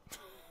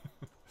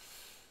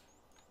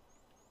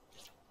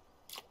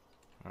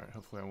 Alright,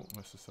 hopefully I won't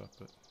mess this up,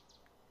 but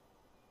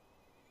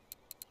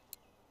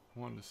I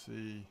wanted to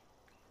see.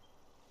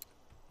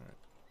 Alright.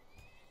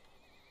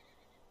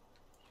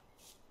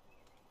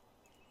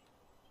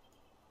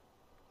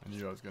 I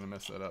knew I was going to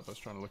mess that up. I was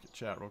trying to look at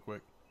chat real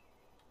quick.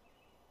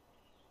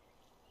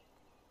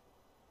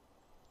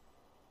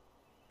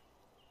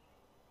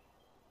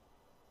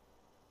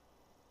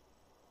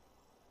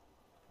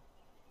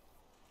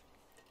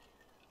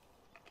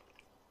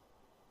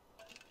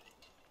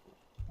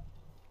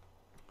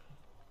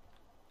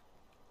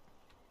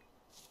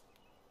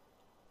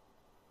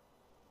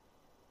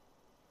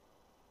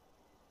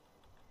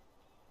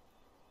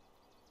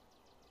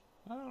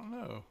 I don't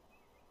know.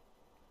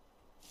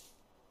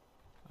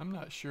 I'm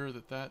not sure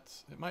that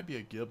that's... It might be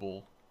a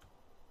gibble.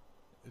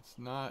 It's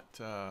not...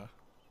 Yeah,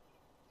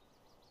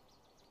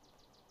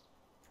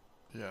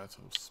 it's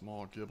a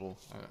small gibble.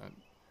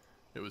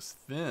 It was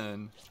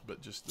thin,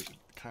 but just the,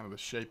 kind of the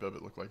shape of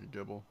it looked like a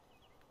gibble.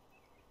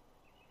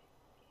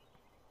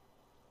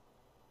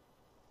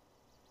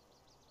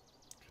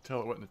 Could tell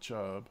it wasn't a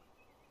chub.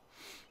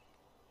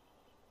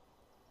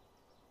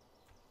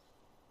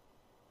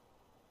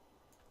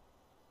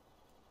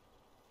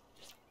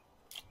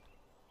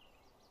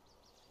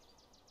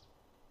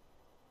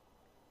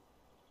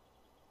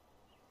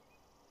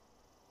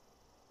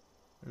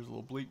 There's a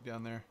little bleak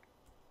down there.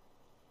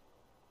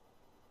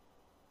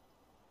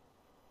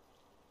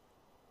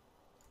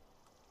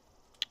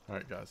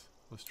 Alright guys,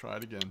 let's try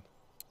it again.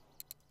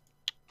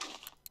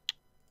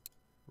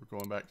 We're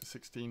going back to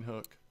 16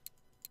 hook.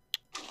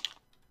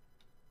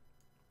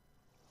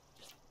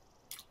 Let's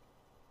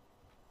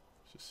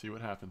just see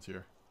what happens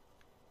here.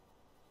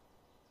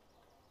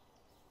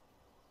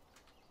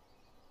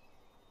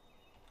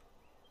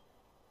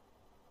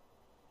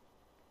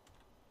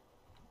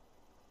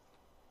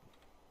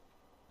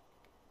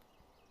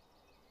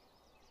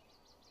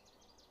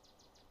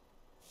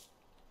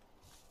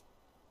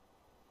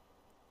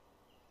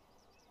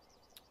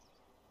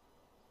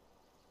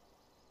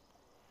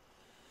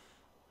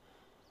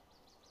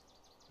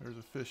 There's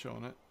a fish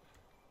on it.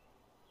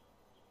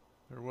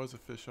 There was a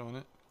fish on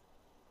it.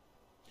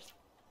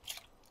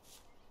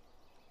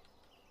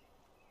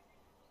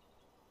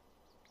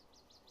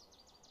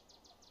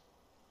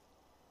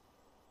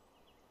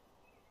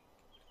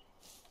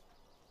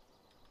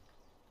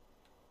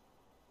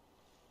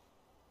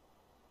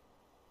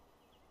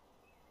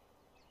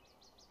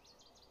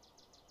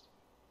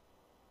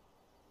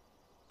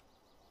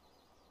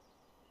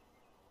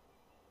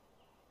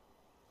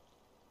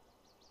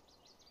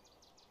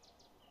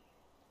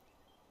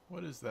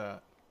 What is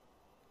that?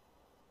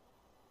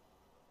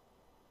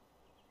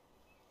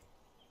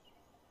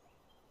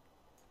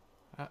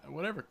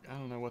 whatever, I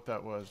don't know what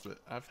that was, but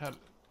I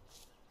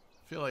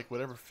feel like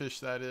whatever fish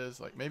that is,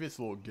 like maybe it's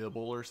a little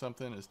gibble or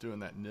something, is doing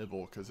that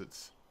nibble because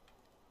it's,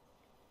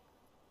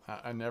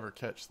 I never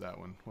catch that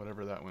one,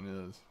 whatever that one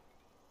is.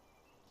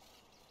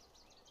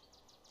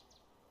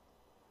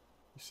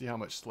 You see how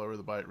much slower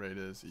the bite rate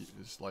is?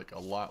 It's like a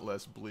lot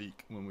less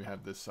bleak when we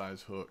have this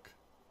size hook.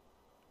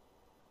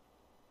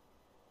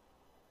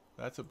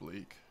 That's a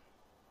bleak.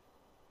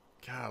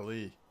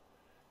 Golly.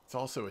 It's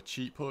also a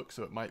cheap hook,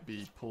 so it might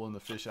be pulling the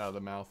fish out of the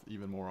mouth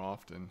even more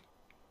often.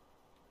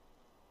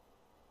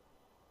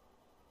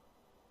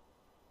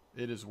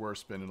 It is worth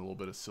spending a little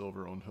bit of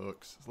silver on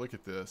hooks. Look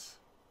at this.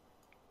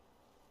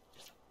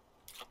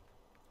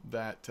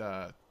 That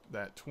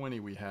 20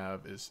 we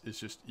have is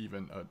just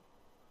even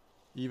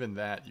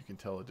that you can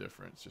tell a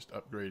difference. Just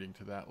upgrading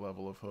to that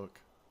level of hook.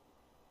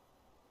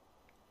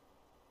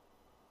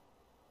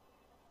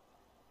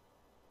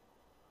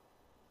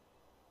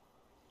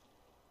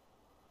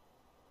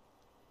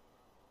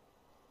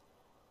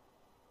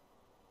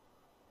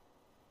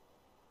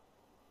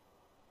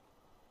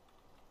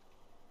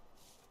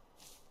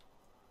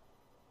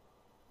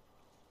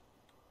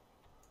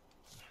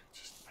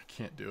 I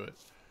can't do it.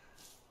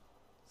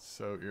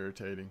 So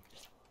irritating.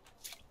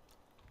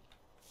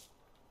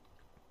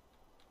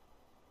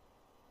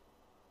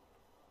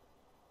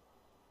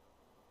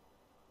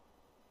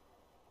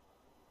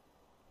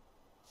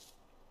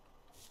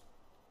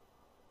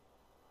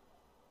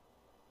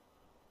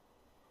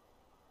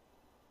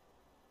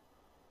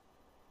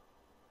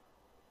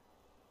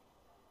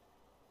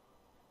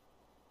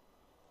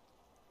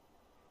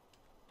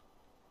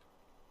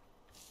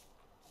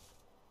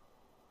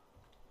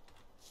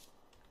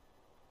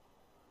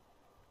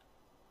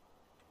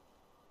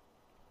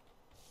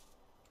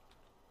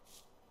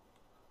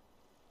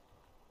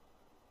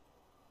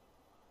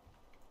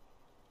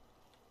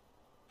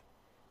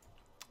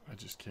 I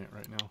just can't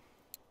right now.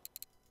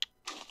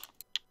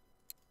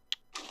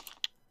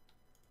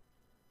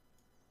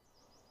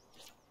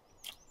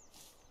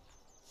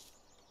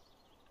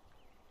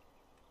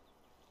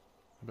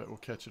 I bet we'll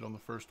catch it on the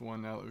first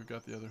one now that we've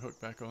got the other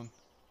hook back on.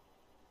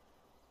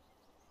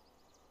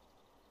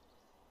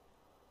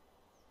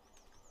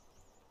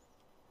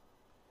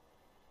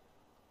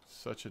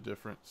 Such a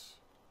difference.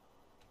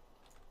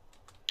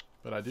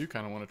 But I do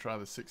kind of want to try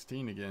the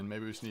 16 again.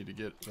 Maybe we just need to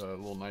get a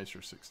little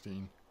nicer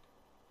 16.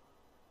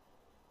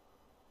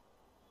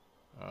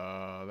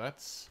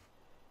 That's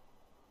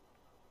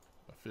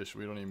a fish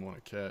we don't even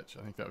want to catch.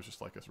 I think that was just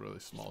like a really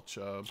small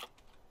chub.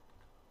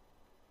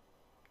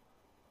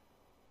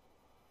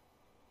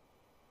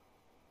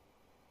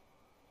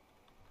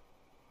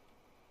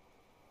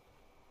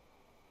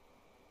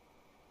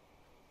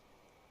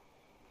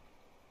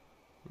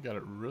 We got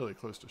it really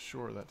close to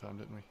shore that time,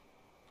 didn't we?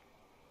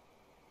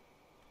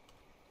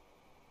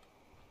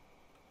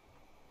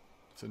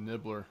 It's a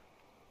nibbler.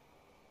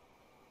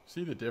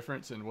 See the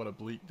difference in what a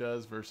bleak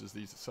does versus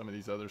some of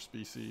these other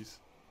species?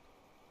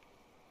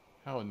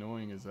 How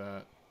annoying is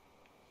that?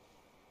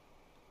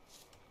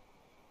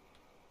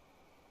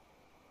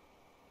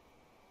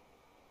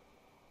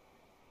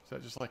 Is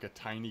that just like a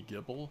tiny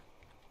gibble?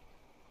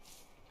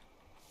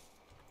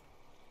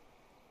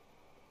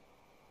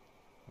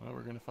 Well,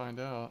 we're gonna find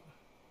out.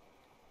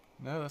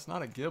 No, that's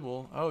not a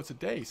gibble. Oh, it's a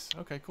dace.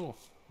 Okay, cool.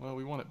 Well,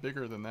 we want it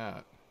bigger than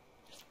that.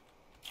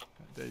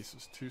 That dace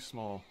is too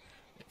small.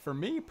 For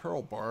me,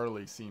 pearl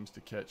barley seems to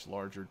catch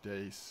larger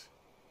dace.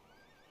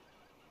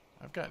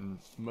 I've gotten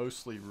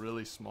mostly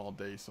really small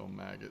dace on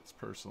maggots,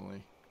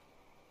 personally.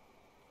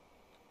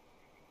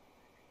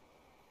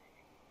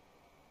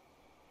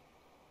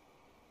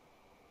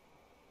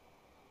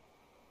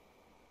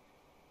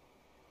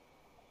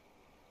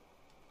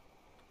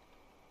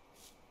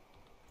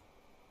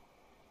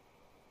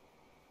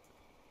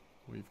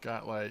 We've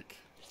got like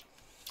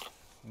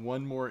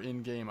one more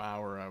in-game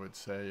hour, I would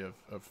say,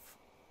 of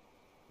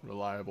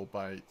reliable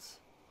bites.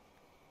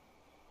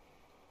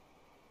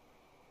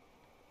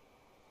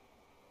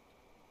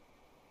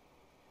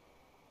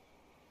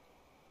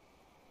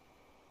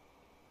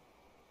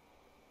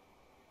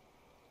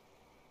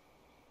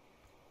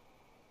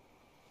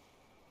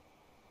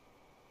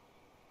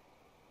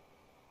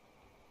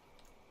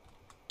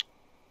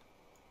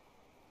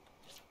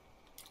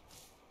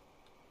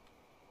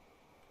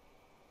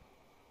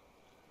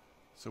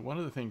 So one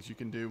of the things you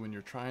can do when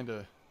you're trying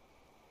to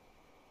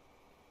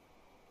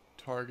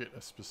target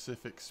a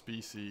specific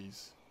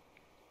species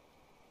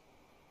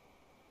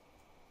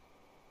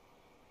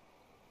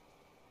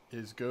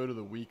is go to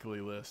the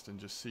weekly list and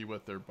just see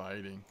what they're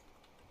biting.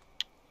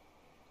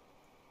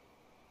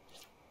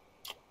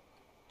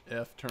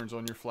 F turns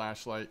on your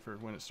flashlight for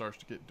when it starts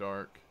to get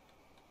dark.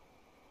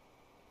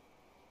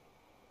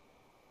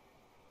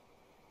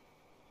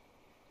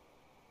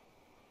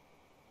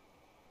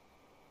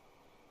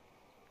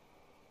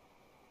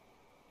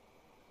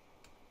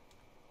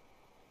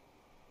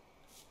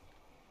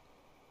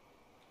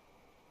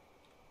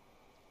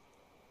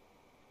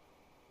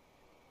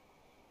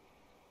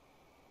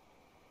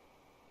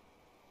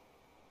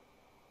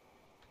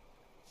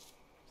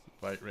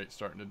 Bite rate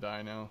starting to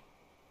die now.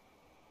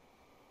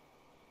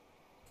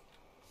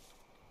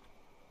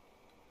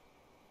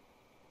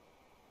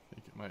 I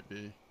think it might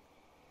be.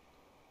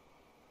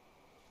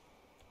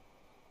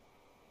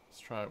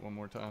 Let's try it one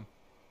more time.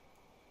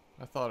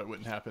 I thought it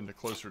wouldn't happen to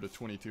closer to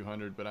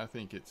 2200, but I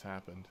think it's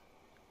happened.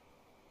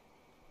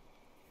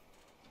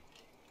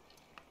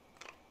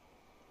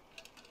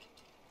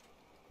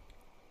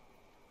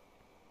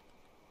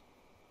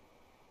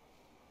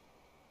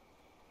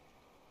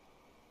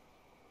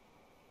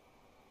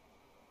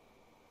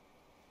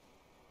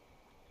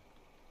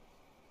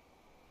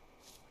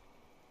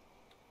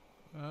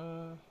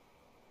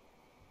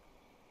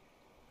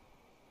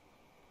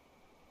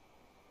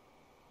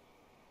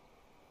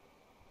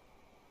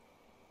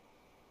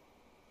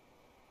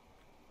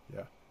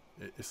 Yeah,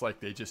 it's like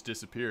they just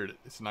disappeared.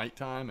 It's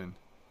nighttime and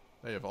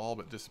they have all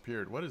but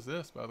disappeared. What is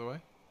this, by the way?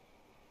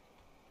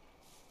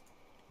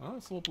 Oh,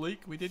 it's a little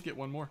bleak. We did get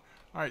one more.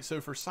 All right, so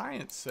for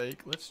science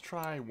sake, let's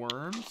try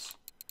worms.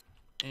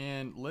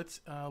 And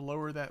let's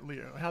lower that.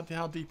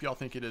 How deep y'all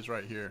think it is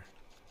right here?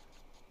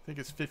 I think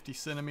it's 50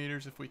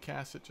 centimeters if we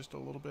cast it just a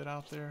little bit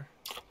out there.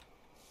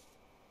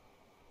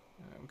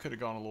 We could have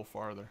gone a little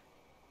farther.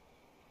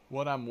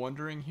 What I'm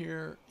wondering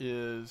here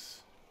is,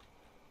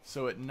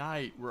 so at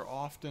night, we're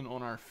often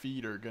on our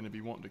feeder going to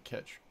be wanting to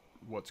catch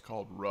what's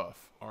called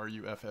ruff,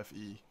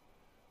 R-U-F-F-E.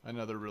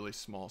 Another really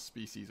small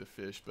species of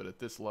fish, but at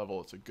this level,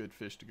 it's a good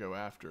fish to go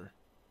after.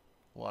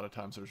 A lot of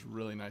times there's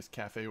really nice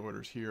cafe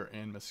orders here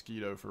and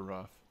mosquito for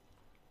ruff.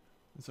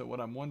 And so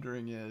what I'm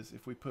wondering is,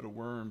 if we put a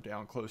worm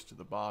down close to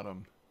the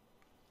bottom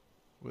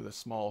with a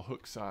small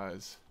hook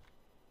size,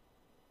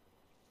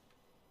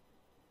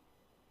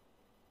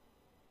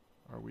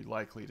 are we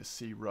likely to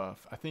see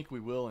ruff? I think we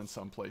will in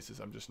some places.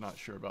 I'm just not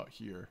sure about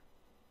here.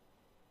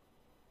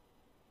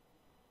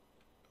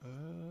 All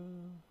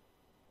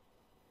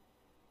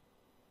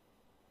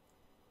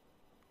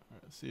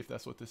right, let's see if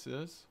that's what this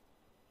is.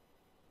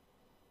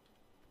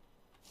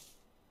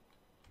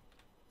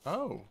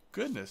 Oh,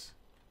 goodness.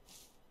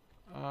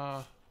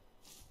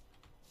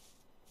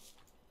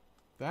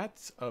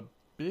 That's a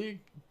big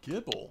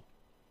gibble.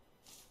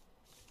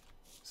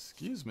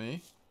 Excuse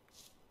me.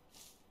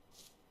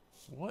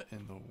 What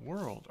in the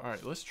world? All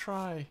right, let's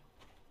try.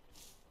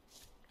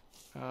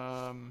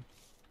 Let's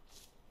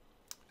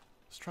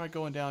try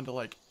going down to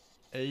like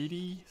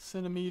 80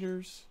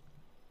 centimeters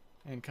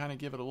and kind of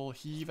give it a little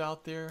heave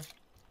out there.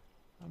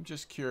 I'm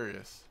just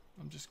curious.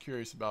 I'm just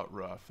curious about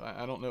ruff.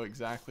 I don't know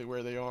exactly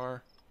where they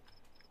are,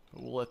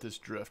 but we'll let this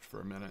drift for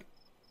a minute.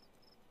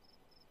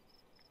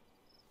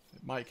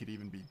 It could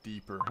even be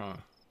deeper, huh?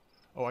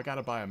 Oh, I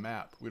gotta buy a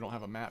map. We don't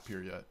have a map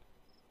here yet.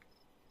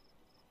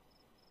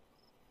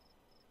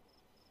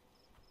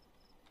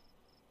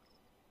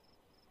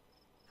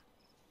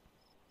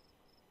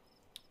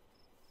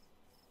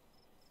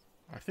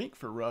 I think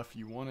for ruff,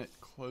 you want it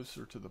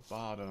closer to the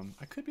bottom.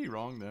 I could be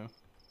wrong, though.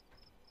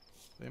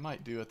 They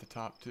might do at the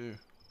top, too.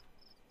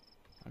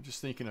 I'm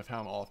just thinking of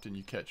how often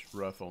you catch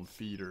ruff on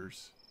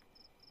feeders.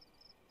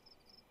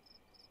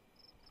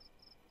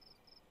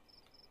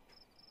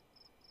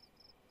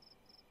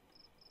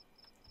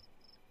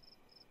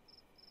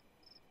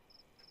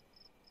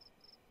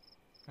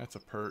 That's a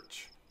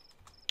perch.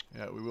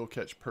 Yeah, we will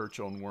catch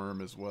perch on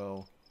worm as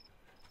well.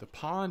 The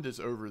pond is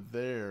over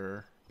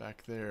there,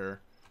 back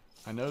there.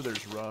 I know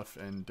there's ruff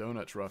and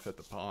donuts ruff at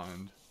the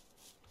pond,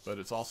 but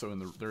it's also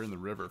they're in the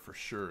river for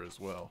sure as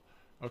well.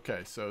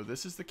 Okay, so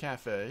this is the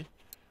cafe.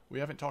 We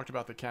haven't talked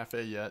about the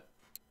cafe yet,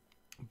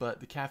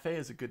 but the cafe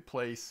is a good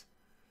place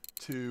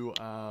to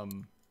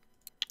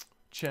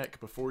check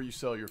before you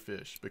sell your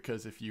fish,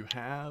 because if you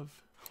have,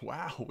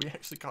 wow, we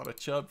actually caught a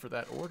chub for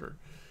that order.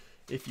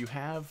 If you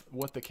have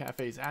what the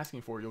cafe is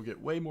asking for, you'll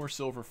get way more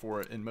silver for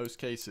it in most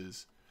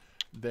cases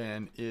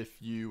than if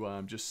you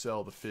just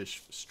sell the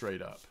fish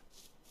straight up.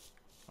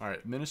 All right,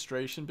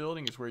 administration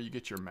building is where you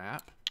get your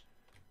map.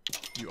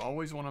 You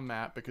always want a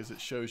map because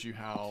it shows you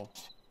how,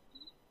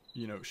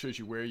 you know, it shows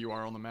you where you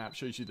are on the map,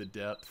 shows you the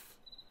depth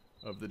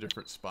of the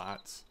different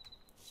spots.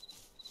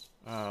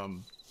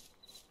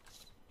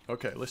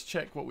 Okay, let's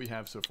check what we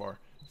have so far.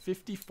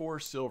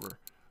 54 silver.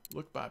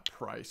 Look by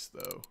price,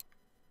 though.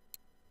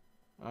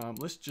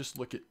 Let's just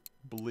look at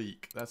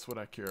bleak. That's what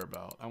I care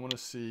about. I want to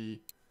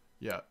see,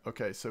 yeah,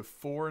 okay, so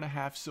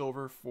 4.5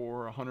 silver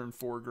for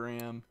 104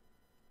 gram.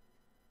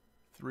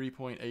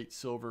 3.8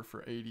 silver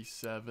for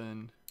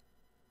 87.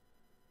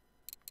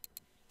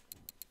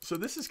 So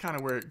this is kind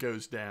of where it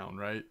goes down,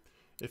 right?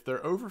 If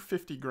they're over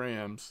 50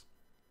 grams,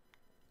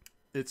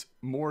 it's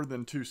more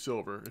than 2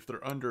 silver. If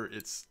they're under,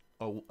 it's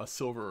a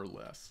silver or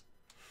less.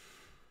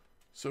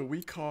 So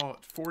we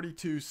caught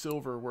 42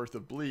 silver worth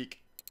of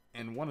bleak,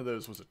 and one of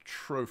those was a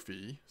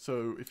trophy.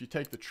 So if you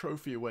take the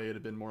trophy away, it'd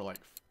have been more like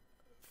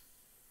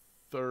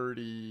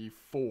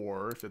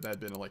 34 if it had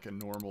been like a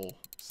normal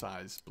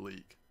size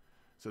bleak.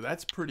 So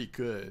that's pretty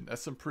good.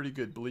 That's some pretty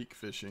good bleak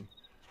fishing.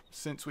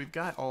 Since we've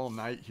got all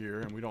night here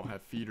and we don't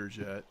have feeders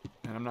yet,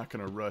 and I'm not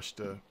going to rush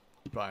to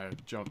buy a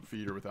junk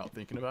feeder without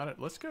thinking about it,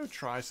 let's go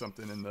try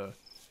something in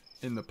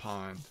the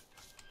pond.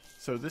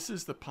 So this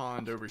is the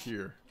pond over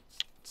here.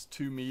 It's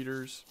 2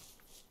 meters.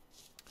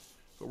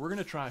 But we're going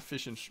to try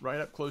fishing right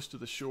up close to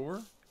the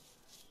shore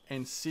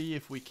and see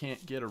if we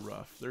can't get a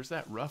rough. There's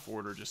that rough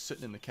order just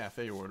sitting in the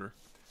cafe order.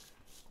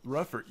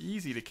 Rough are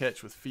easy to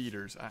catch with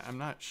feeders. I'm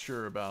not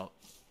sure about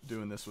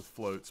doing this with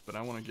floats, but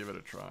I want to give it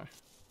a try.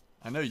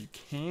 I know you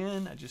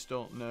can, I just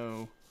don't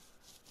know.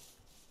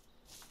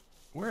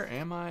 Where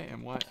am I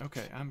and why?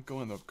 Okay, I'm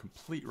going the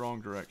complete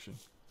wrong direction.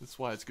 That's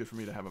why it's good for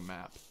me to have a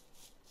map.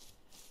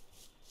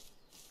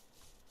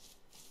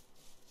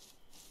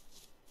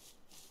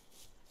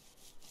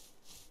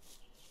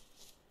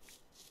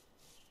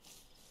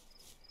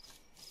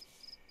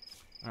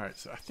 Alright,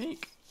 so I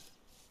think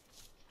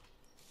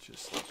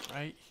just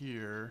right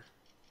here,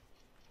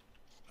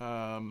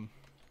 right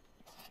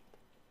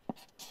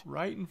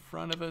in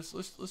front of us,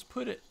 let's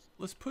put it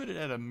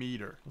at a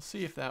meter. Let's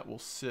see if that will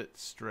sit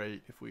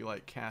straight if we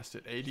like cast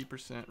it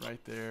 80%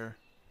 right there.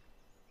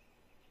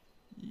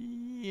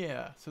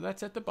 Yeah, so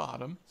that's at the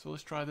bottom. So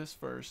let's try this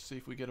first, see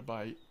if we get a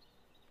bite.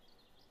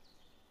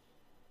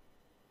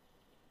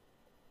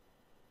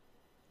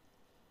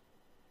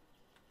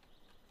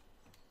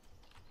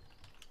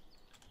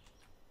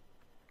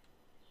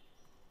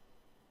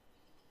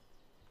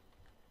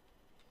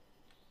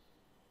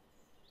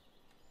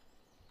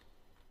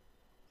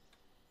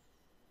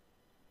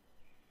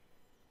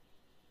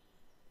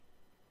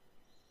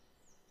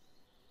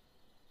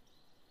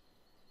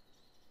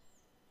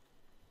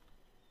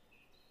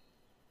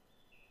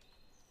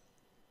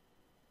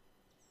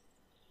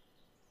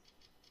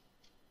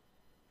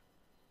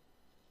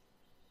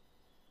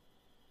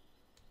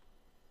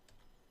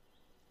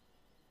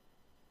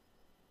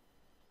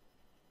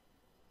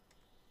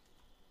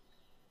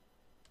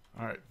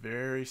 Alright,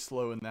 very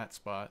slow in that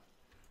spot.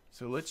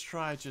 So let's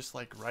try just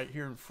like right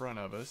here in front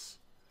of us.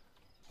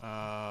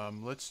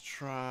 Let's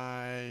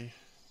try...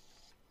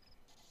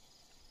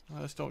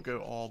 Let's don't go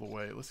all the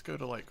way. Let's go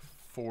to like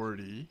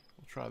 40.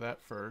 We'll try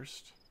that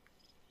first.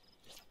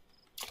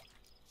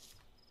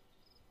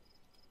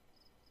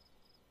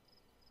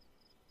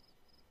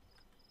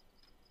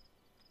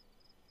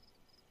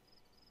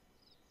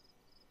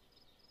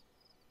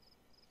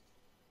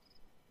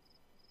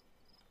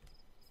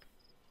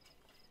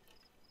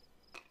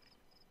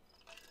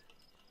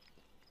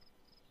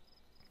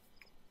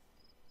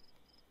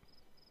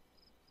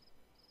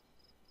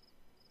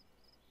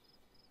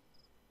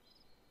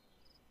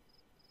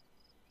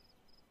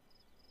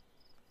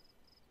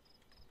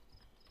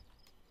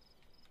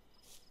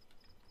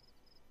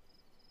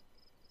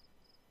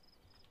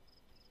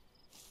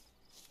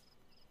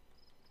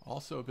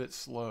 Also a bit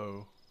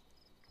slow.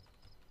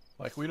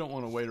 Like we don't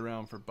want to wait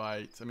around for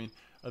bites. I mean,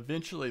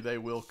 eventually they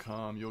will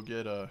come. You'll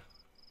get a,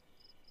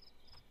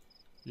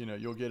 you know,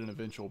 you'll get an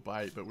eventual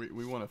bite, but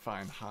we want to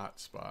find hot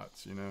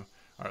spots, you know.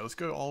 All right, let's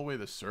go all the way to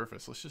the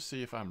surface. Let's just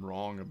see if I'm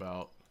wrong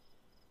about.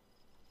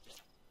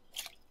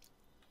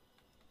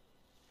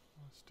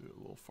 Let's do it a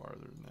little farther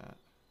than that.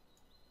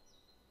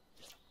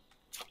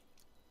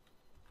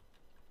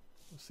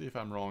 Let's see if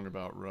I'm wrong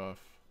about rough.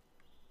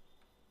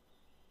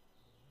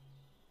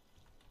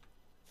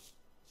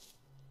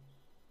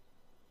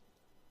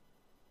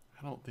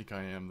 I don't think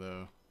I am,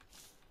 though.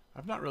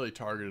 I've not really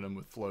targeted them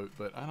with float,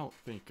 but I don't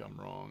think I'm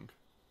wrong.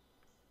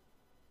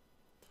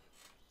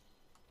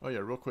 Oh yeah,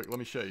 real quick, let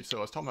me show you. So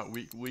I was talking about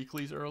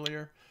weeklies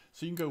earlier.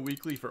 So you can go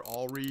weekly for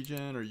all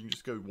region, or you can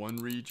just go one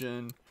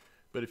region.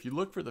 But if you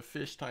look for the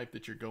fish type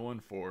that you're going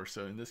for,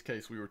 so in this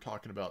case we were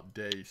talking about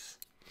dace.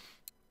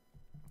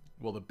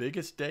 Well, the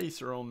biggest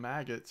dace are on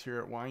maggots here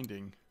at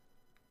Winding.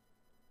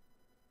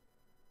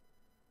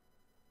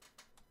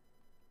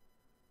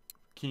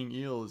 King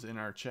Eel is in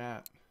our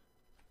chat.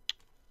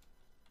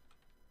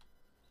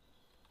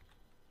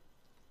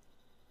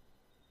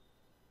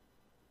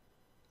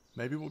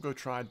 Maybe we'll go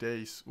try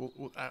dace.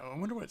 I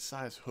wonder what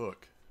size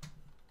hook.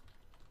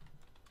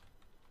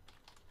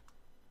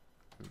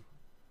 Ooh.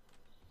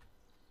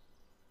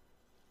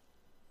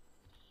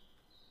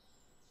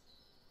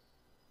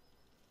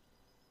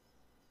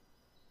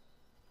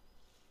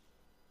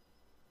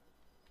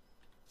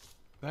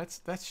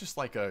 That's just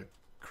like a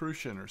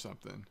crucian or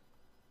something.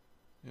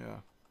 Yeah.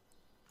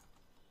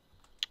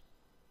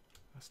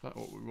 That's not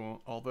what we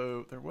want.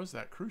 Although there was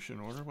that crucian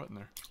order, wasn't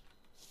there?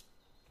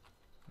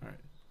 All right.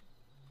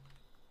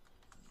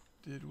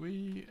 Did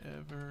we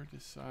ever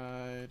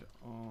decide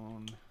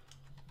on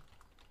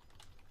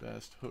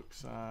best hook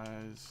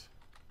size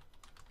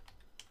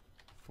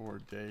for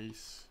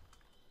dace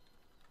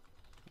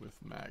with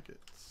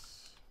maggots?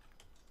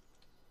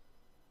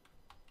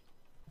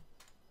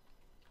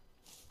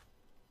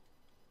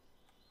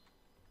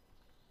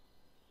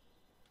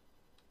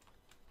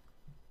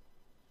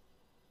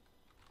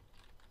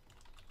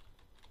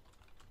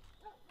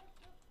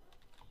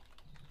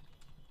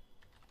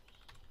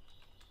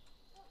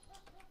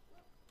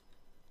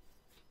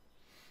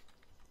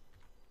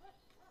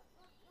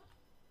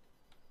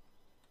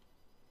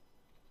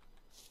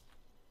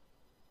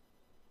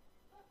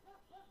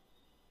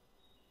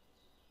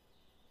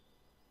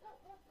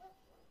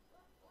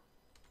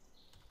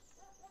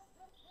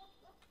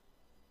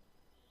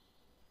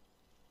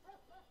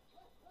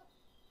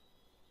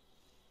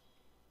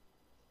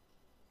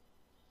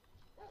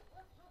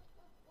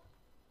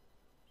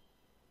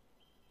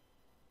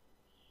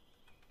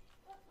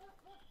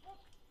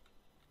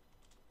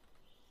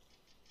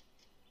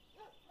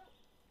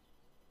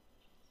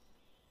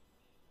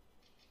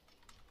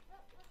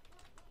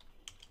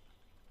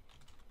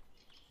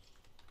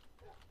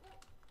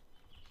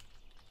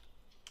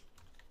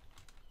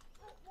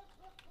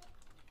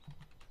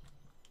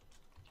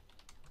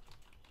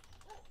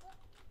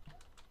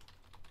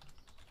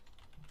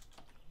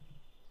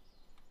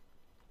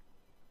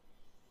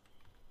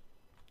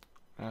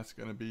 That's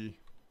going to be...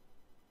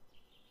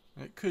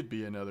 It could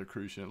be another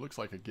crucian. It looks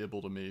like a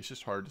gibble to me. It's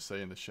just hard to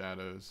say in the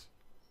shadows.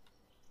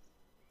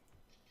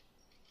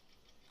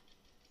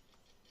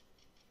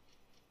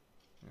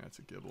 Yeah, it's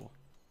a gibble.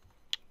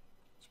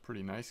 It's a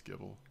pretty nice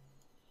gibble.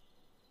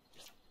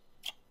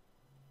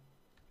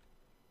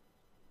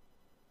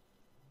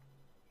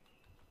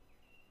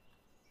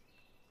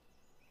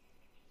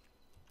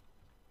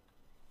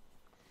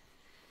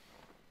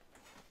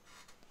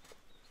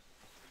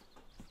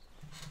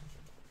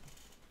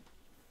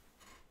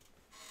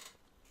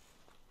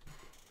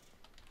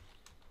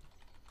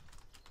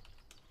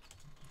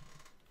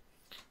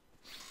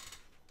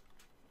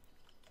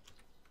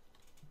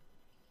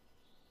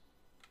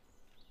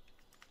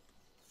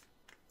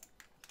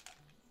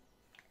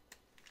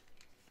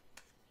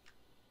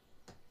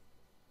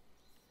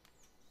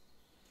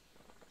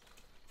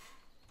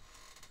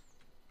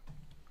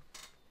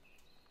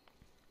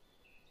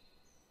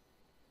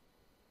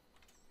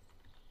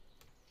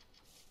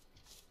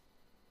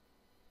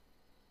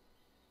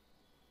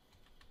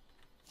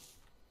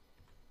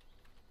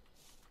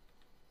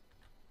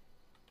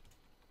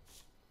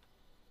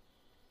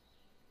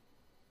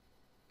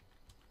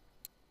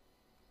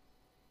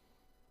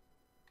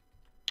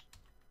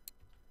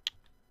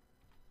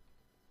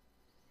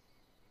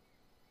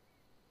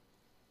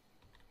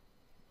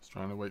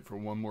 Trying to wait for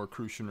one more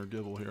crucian or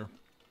gibble here.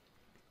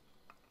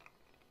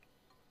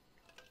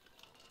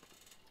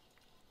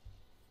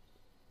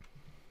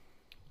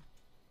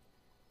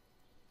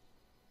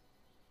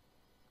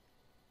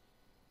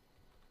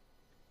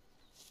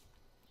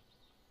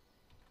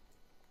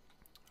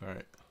 All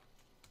right.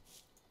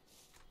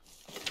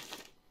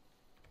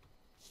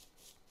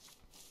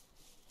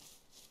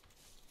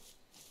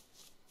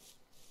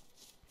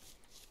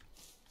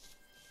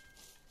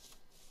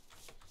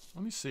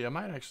 Let me see. I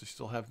might actually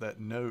still have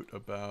that note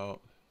about...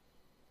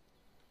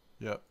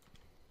 Yep.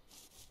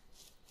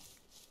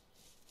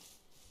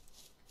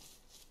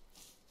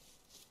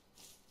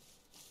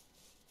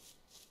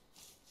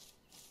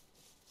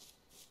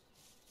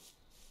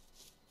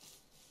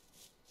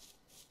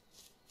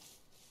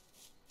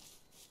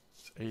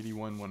 It's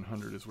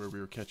 81,100 is where we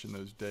were catching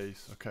those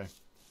days. Okay.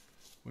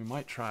 We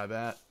might try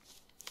that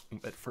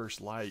at first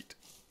light.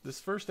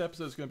 This first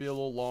episode is going to be a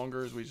little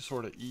longer as we just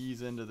sort of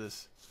ease into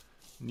this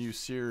new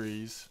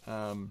series,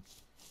 but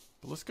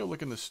let's go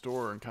look in the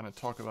store and kind of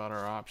talk about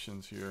our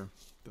options here.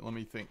 Let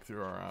me think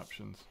through our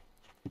options.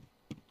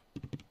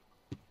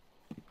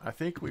 I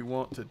think we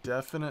want to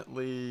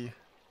definitely,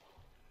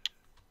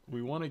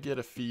 we want to get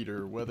a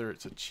feeder, whether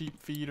it's a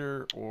cheap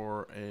feeder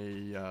or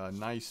a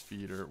nice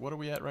feeder. What are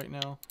we at right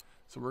now?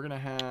 So we're gonna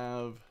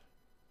have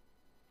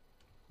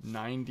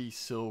 90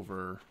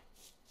 silver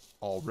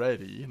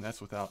already, and that's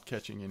without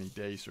catching any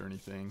dace or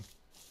anything.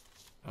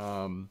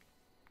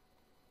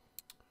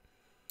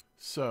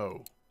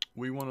 So,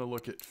 we want to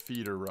look at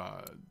feeder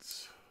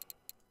rods.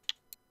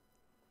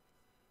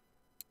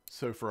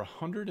 So for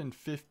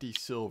 150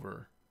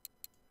 silver,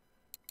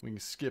 we can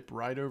skip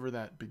right over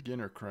that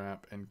beginner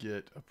crap and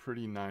get a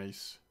pretty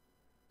nice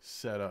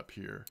setup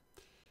here.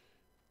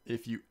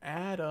 If you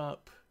add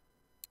up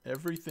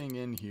everything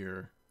in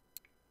here,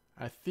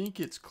 I think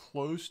it's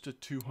close to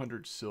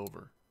 200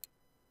 silver.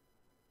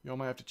 Y'all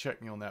might have to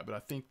check me on that, but I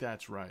think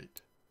that's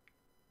right.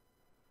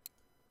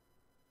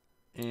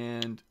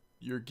 And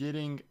you're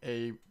getting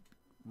a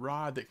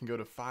rod that can go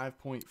to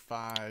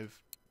 5.5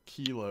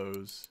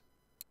 kilos.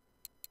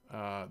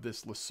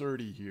 This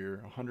Lacerti here,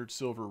 100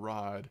 silver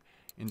rod.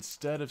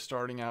 Instead of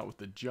starting out with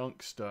the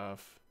junk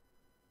stuff,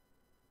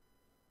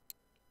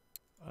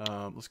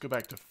 let's go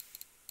back to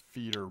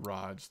feeder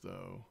rods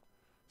though.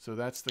 So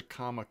that's the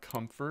Kama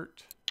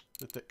Comfort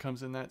that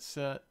comes in that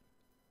set.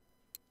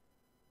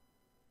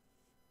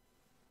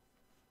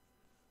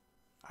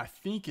 I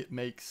think it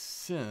makes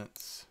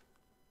sense.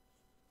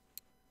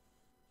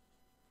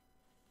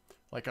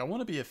 Like, I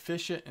want to be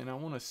efficient and I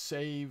want to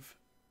save,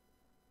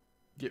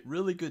 get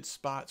really good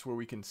spots where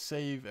we can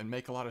save and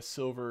make a lot of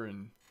silver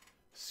and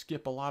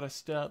skip a lot of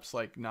steps,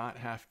 like not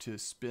have to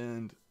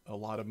spend a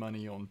lot of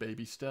money on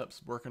baby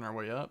steps working our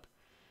way up.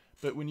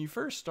 But when you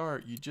first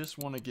start, you just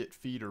want to get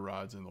feeder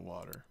rods in the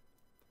water.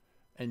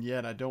 And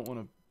yet I don't want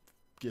to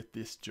get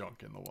this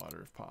junk in the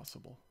water if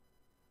possible.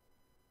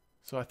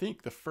 So I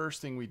think the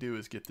first thing we do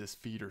is get this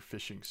feeder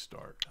fishing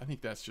start. I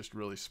think that's just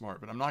really smart,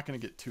 but I'm not going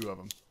to get two of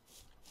them.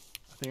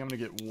 I think I'm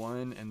going to get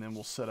one, and then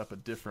we'll set up a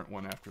different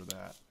one after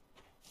that.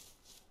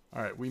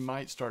 All right, we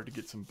might start to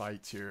get some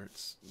bites here.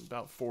 It's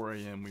about 4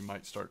 a.m. We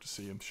might start to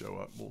see them show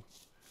up.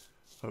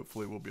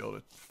 Hopefully we'll be able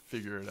to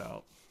figure it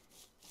out.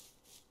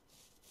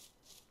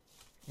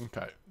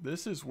 Okay,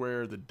 this is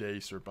where the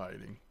dace are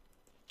biting.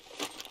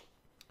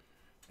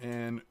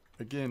 And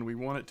again, we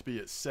want it to be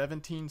at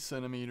 17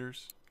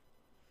 centimeters.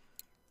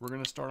 We're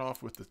going to start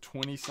off with the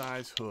 20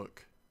 size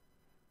hook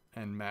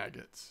and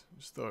maggots.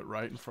 Just throw it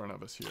right in front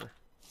of us here.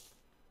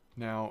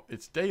 Now,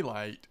 it's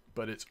daylight,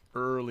 but it's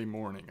early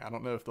morning. I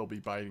don't know if they'll be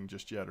biting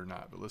just yet or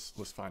not, but let's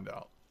find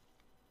out.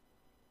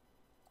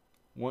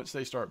 Once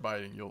they start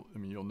biting,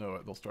 you'll know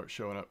it. They'll start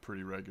showing up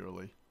pretty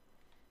regularly.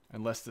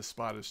 Unless this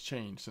spot has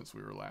changed since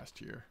we were last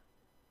here.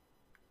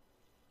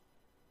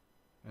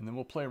 And then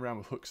we'll play around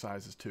with hook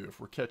sizes too. If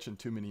we're catching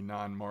too many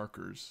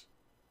non-markers,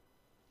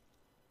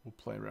 we'll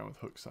play around with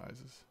hook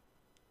sizes.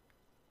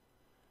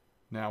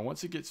 Now,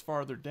 once it gets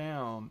farther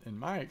down, in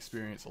my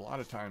experience, a lot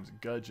of times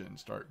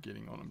gudgeons start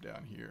getting on them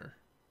down here.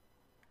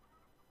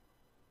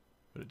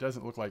 But it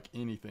doesn't look like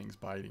anything's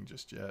biting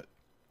just yet.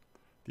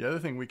 The other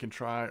thing we can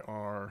try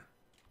are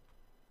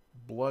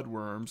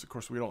bloodworms. Of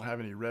course, we don't have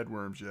any red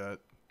worms yet.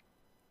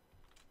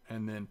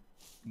 And then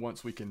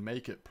once we can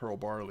make it, pearl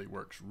barley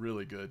works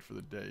really good for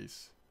the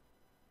dace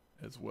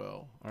as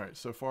well. All right,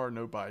 so far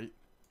no bite.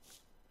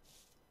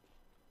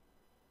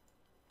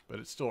 But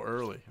it's still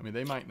early. I mean,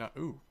 they might not...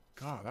 Ooh,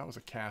 God, that was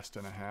a cast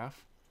and a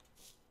half.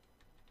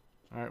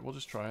 All right, we'll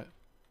just try it.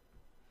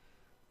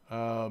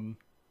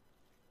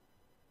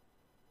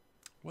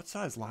 What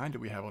size line do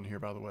we have on here,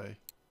 by the way?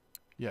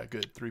 Yeah,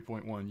 good,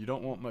 3.1. You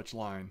don't want much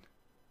line.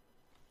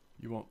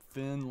 You want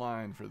thin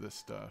line for this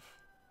stuff.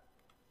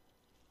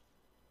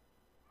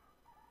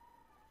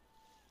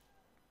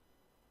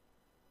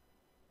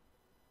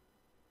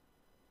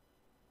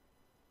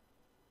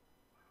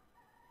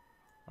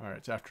 All right,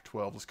 it's after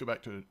 12. Let's go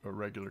back to a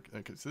regular,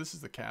 okay, so this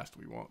is the cast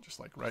we want, just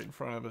like right in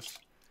front of us.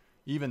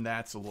 Even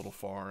that's a little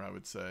far, I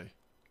would say.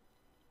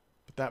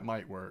 But that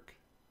might work.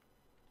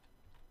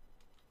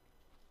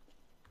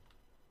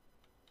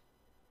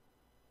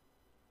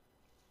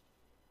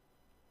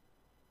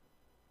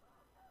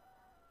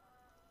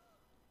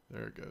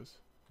 There it goes.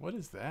 What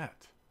is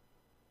that?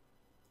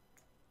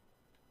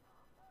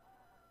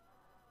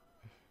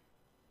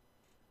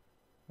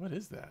 What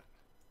is that?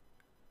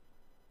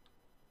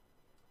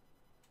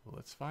 Well,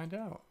 let's find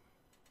out.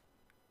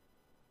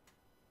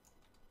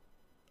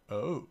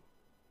 Oh.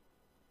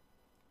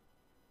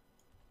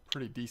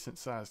 Pretty decent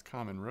sized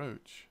common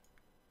roach.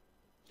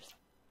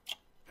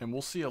 And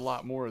we'll see a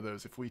lot more of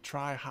those. If we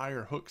try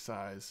higher hook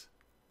size,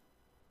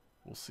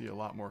 we'll see a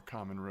lot more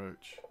common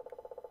roach.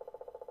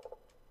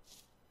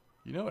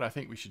 You know what I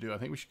think we should do? I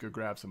think we should go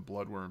grab some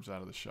bloodworms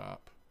out of the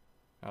shop,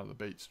 out of the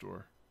bait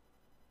store.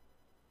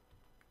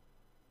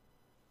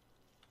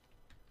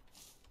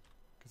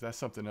 Because that's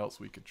something else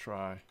we could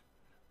try.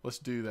 Let's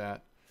do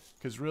that.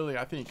 Because really,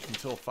 I think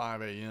until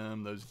 5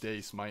 a.m., those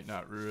dace might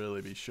not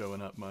really be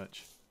showing up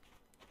much.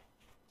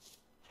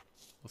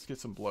 Let's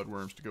get some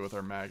bloodworms to go with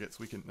our maggots.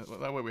 We can,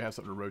 that way we have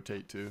something to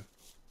rotate to.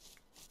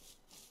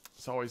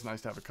 It's always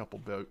nice to have a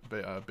couple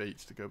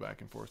baits to go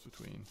back and forth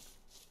between.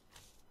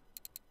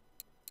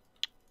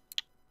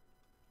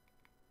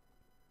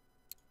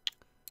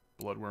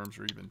 Bloodworms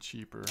are even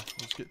cheaper.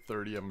 Let's get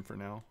 30 of them for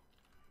now.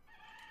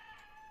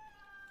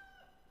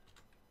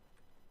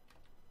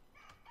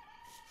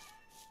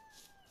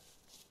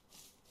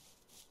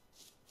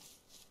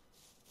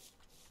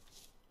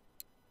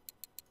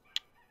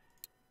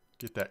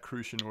 Get that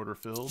crucian order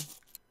filled.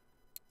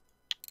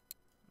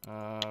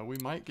 We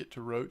might get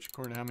to roach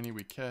according to how many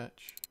we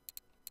catch.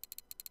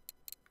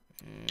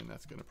 And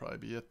that's going to probably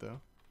be it though.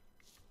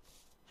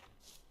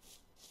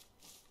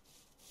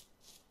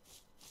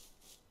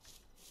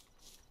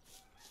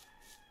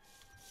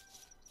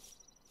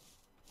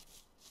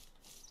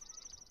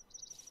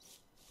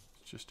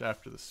 Just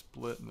after the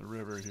split in the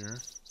river here.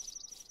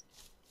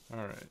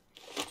 Alright.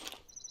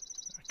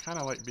 I kind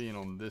of like being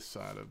on this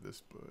side of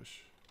this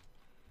bush.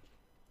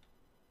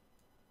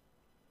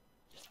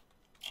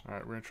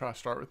 Alright, we're going to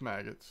start with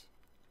maggots.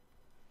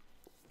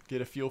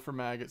 Get a feel for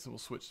maggots and we'll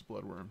switch to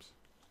bloodworms.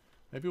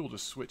 Maybe we'll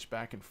just switch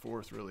back and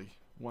forth really,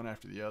 one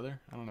after the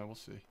other. I don't know, we'll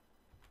see.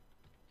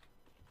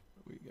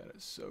 We got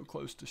it so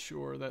close to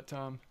shore that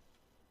time.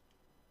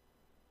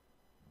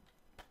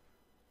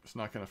 It's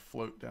not going to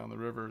float down the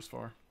river as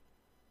far.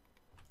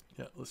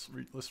 Yeah,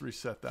 let's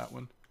reset that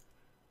one.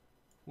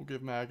 We'll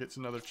give maggots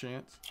another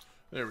chance.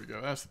 There we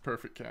go. That's the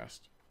perfect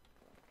cast.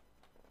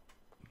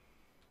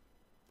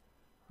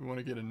 We want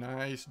to get a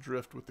nice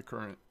drift with the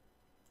current.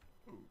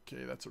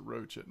 Okay, that's a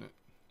roach, isn't it?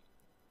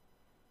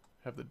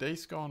 Have the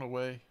dace gone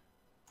away?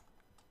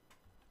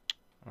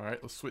 All right,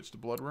 let's switch to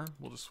bloodworm.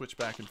 We'll just switch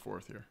back and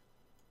forth here.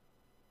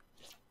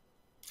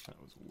 That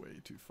was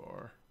way too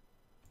far.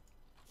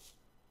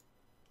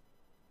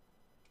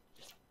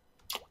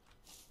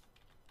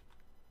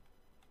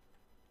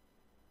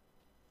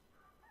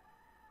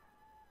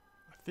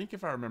 I think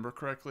if I remember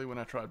correctly, when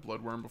I tried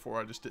bloodworm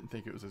before, I just didn't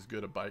think it was as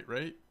good a bite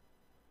rate.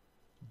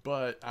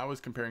 But I was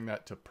comparing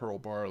that to pearl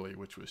barley,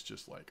 which was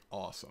just like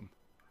awesome.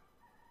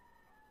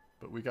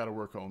 But we got to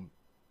work on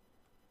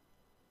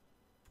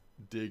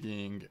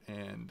digging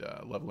and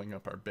leveling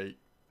up our bait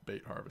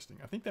harvesting.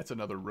 I think that's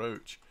another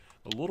roach.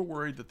 A little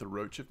worried that the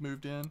roach have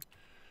moved in.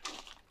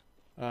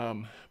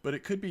 But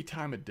it could be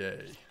time of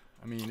day.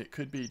 I mean, it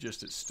could be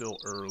just it's still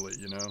early,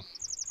 you know.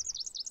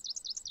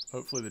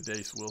 Hopefully the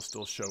dace will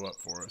still show up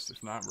for us.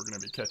 If not, we're going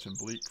to be catching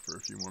bleak for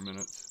a few more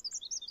minutes.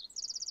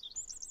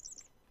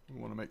 We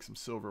want to make some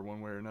silver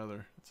one way or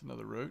another. That's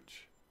another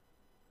roach.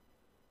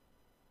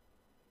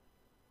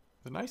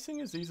 The nice thing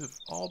is these have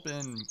all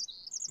been...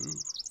 Ooh.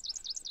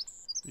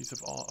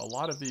 A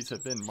lot of these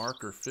have been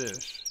marker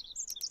fish.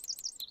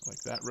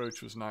 Like that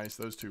roach was nice.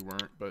 Those two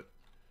weren't, but...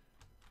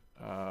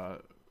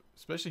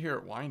 especially here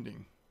at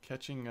Winding,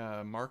 catching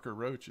marker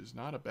roach is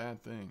not a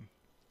bad thing.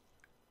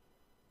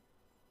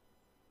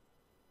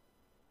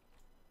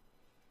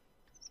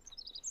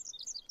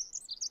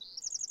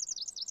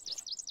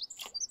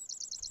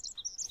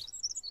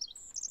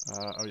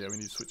 Oh yeah, we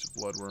need to switch to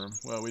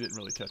bloodworm. Well, we didn't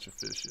really catch a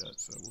fish yet,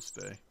 so we'll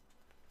stay.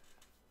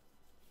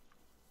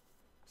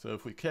 So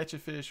if we catch a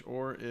fish,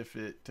 or if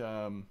it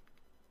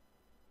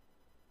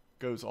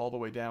goes all the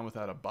way down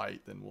without a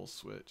bite, then we'll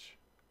switch.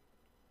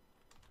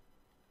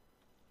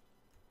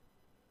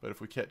 But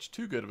if we catch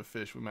too good of a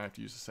fish, we might have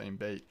to use the same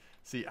bait.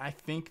 See, I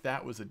think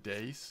that was a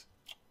dace,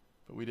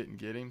 but we didn't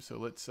get him. So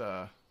let's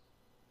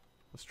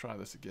try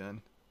this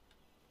again.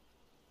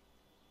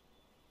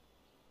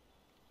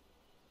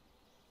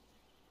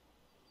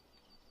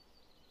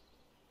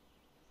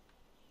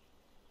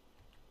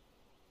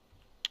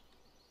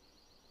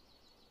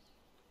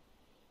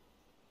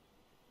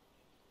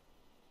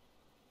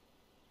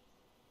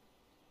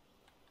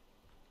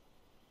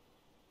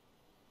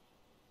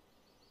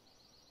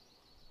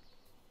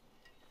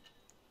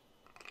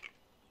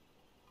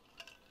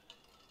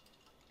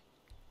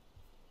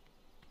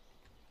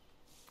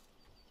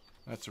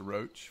 That's a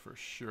roach for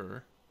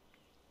sure.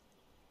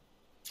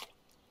 At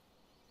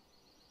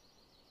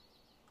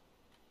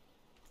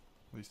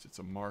least it's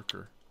a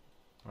marker.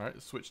 All right,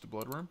 let's switch to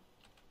bloodworm.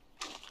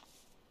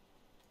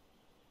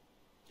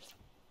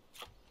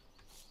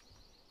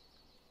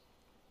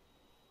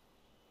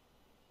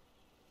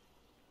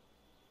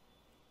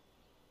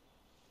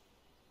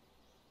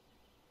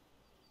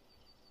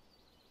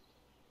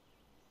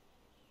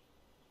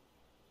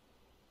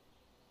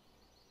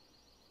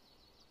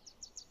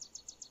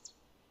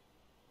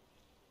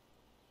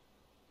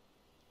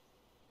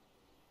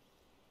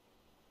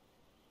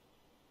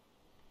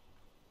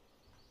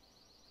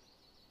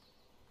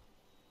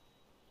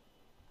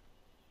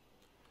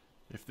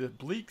 If the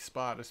bleak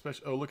spot,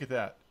 especially... Oh, look at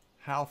that.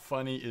 How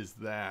funny is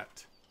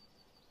that?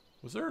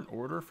 Was there an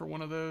order for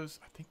one of those?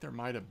 I think there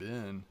might have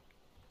been.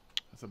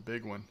 That's a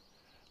big one.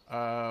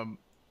 There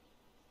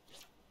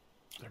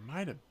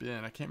might have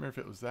been. I can't remember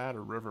if it was that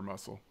or river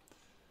mussel.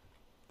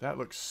 That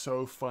looks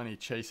so funny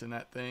chasing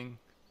that thing.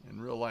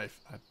 In real life,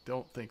 I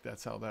don't think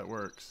that's how that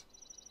works.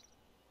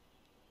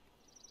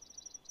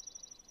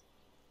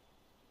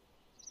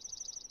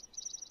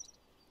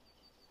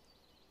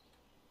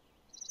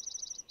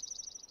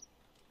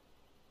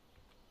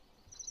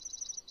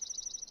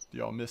 Do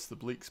y'all miss the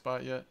bleak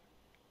spot yet?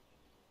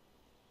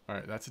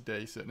 Alright, that's a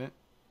dace, isn't it?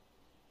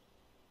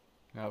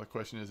 Now the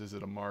question is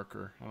it a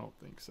marker? I don't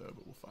think so,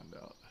 but we'll find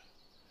out.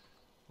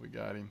 We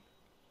got him.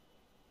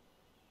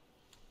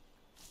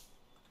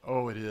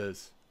 Oh, it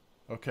is.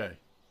 Okay.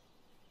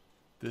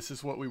 This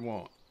is what we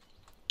want.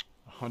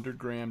 100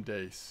 gram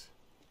dace.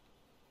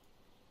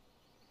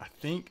 I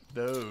think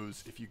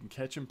those, if you can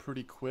catch them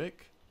pretty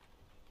quick,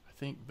 I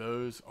think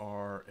those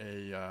are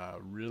a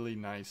really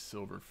nice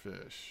silver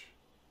fish.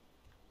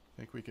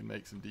 I think we can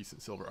make some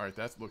decent silver. All right,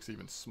 that looks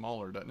even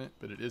smaller, doesn't it?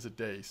 But it is a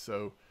dace.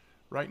 So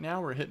right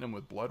now we're hitting them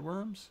with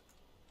bloodworms.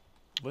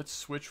 Let's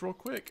switch real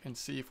quick and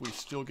see if we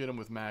still get them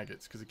with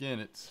maggots. Because again,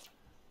 it's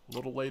a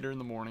little later in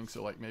the morning,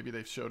 so like maybe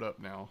they've showed up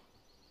now.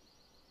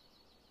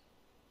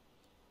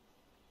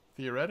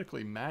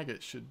 Theoretically,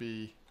 maggots should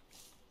be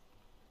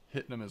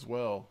hitting them as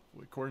well.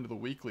 According to the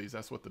weeklies,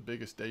 that's what the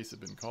biggest dace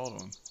have been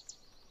caught on.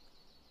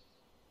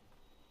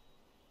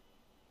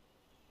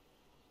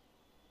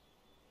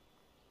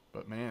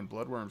 But man,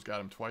 bloodworms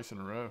got him twice in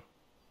a row.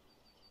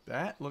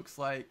 That looks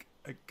like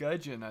a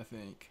gudgeon, I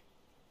think.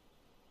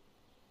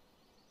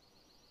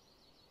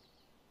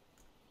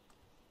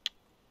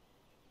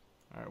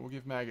 Alright, we'll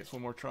give maggots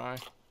one more try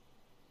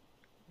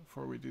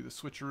before we do the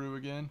switcheroo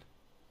again.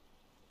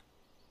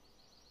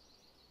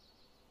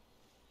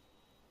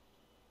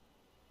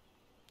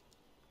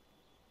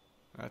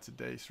 That's a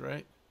dace,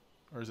 right?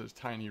 Or is it a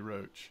tiny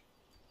roach?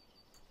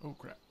 Oh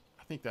crap.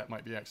 I think that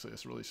might be actually a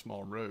really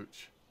small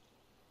roach.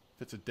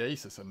 If it's a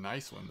dace, it's a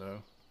nice one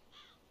though.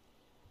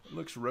 It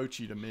looks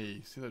roachy to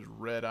me. See those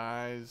red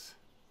eyes?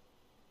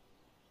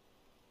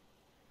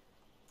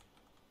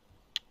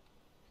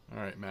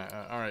 Alright, Matt.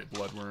 Alright,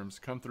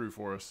 bloodworms. Come through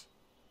for us.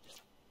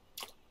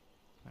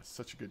 That's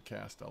such a good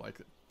cast. I like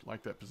it.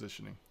 Like that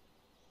positioning.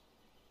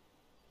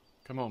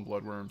 Come on,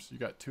 bloodworms. You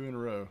got 2 in a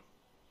row.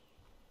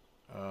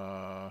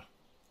 No,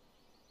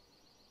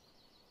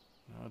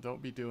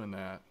 don't be doing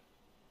that.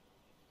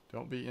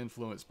 Don't be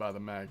influenced by the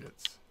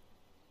maggots.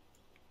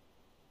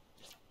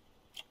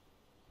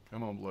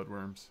 Come on,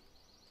 bloodworms.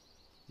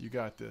 You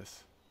got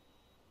this.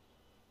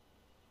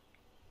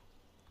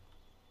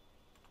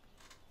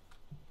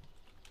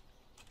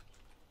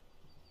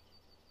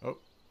 Oh.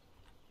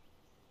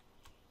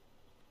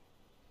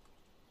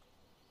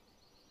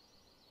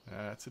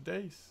 That's a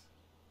dace.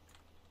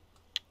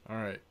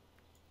 Alright.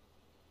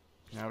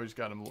 Now we just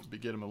got to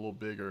get him a little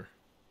bigger.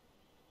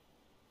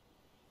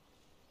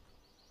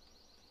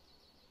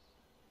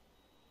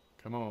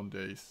 Come on,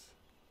 dace.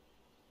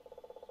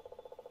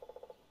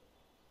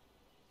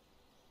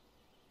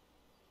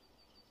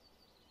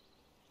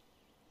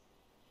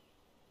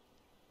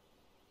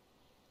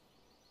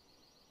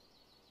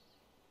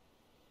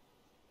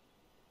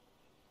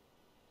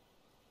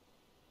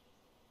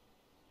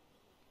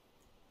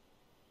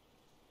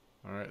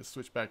 Alright, let's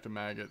switch back to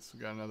maggots. We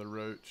got another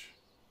roach.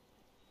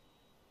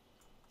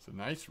 It's a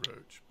nice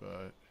roach,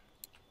 but...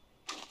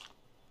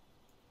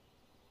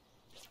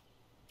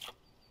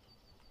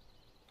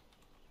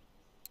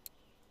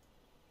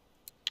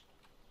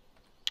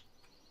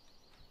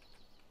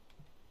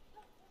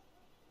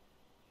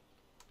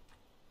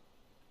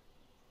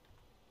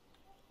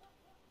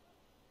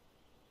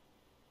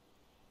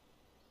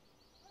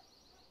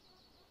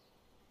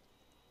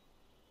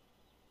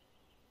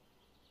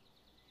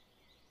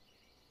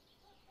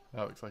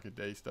 that looks like a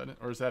dace, doesn't it?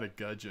 Or is that a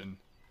gudgeon?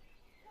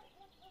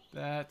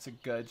 That's a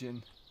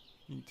gudgeon.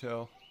 You can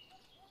tell.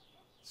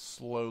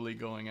 Slowly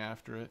going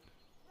after it.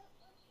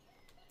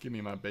 Give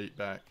me my bait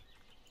back.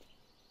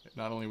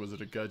 Not only was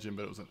it a gudgeon,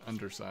 but it was an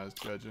undersized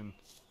gudgeon.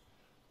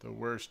 The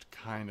worst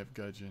kind of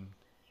gudgeon.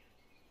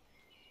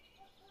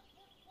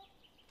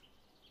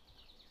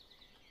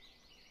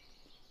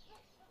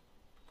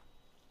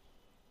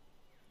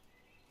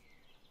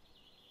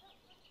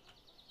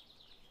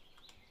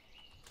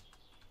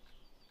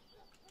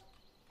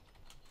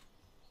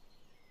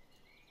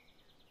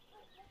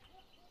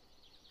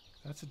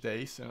 That's a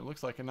dace, and it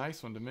looks like a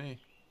nice one to me.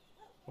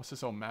 What's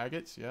this on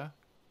maggots? Yeah.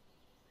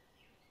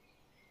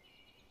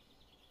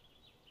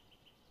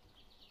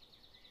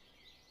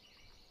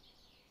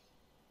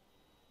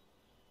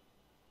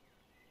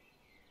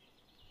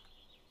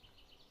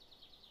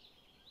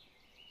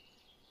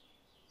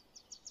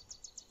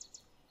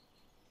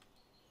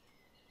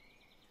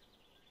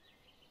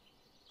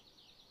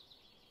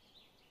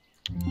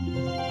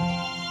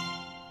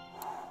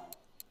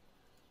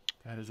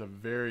 That is a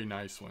very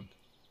nice one.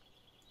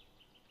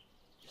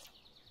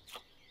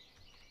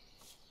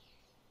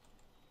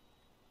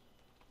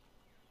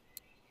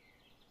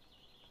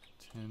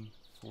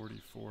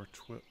 1044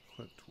 clip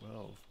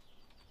 12.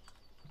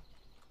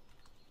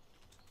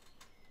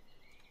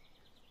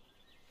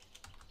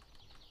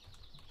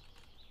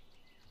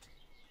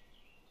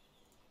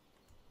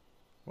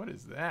 What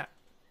is that?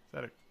 Is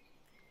that a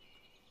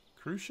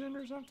crucian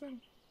or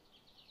something?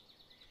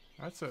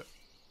 That's a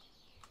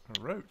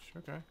roach.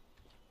 Okay.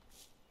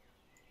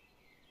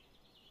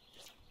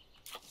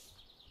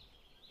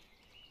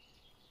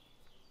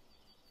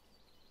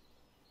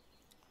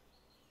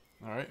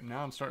 Alright,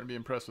 now I'm starting to be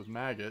impressed with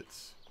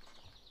maggots.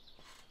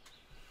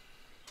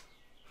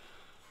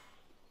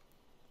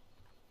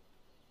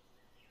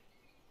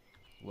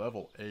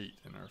 Level 8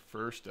 in our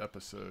first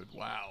episode.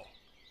 Wow.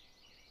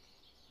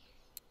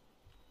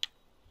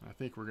 I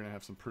think we're going to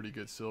have some pretty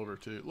good silver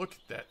too. Look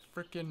at that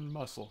freaking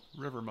mussel.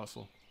 River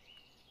mussel.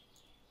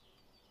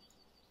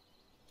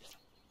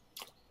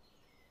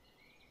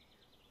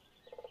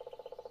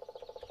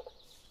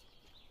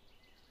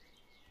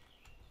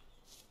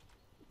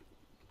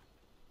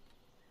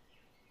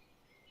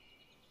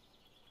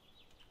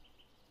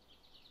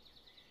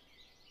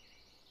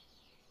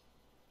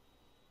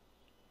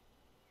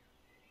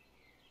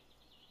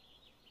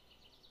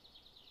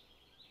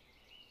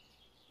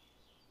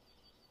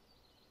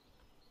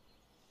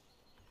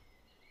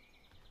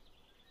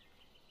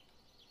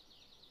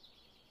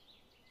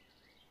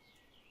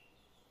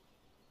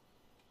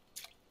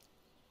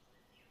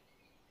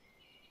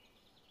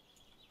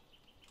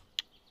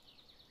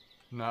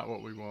 Not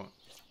what we want.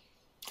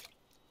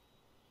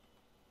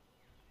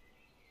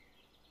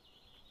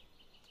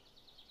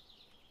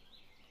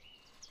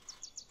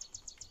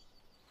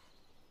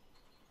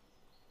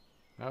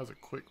 That was a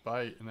quick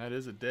bite, and that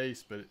is a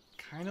dace, but it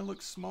kind of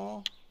looks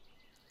small.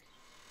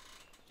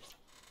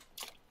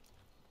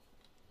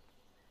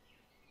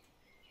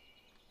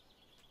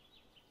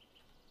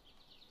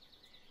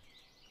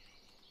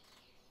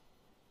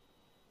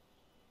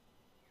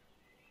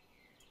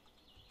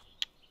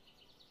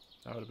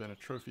 That would have been a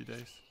trophy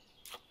dace.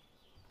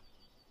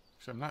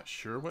 So I'm not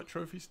sure what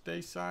trophy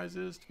dace size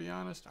is, to be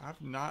honest.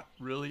 I've not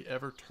really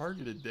ever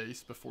targeted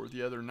dace before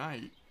the other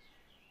night.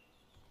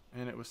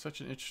 And it was such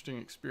an interesting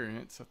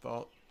experience, I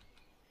thought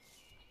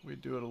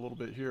we'd do it a little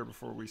bit here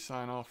before we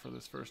sign off for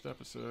this first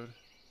episode.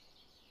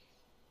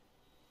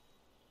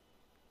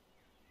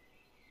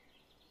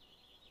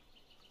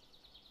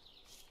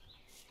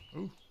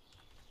 Ooh.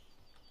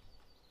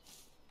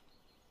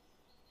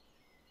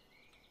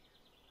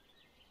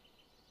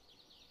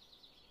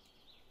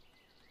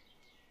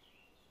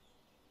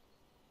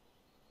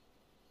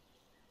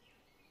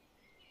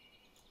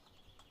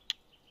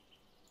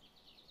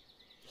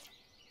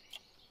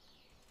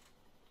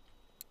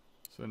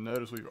 So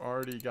notice we've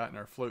already gotten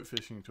our float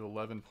fishing to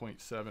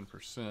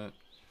 11.7%.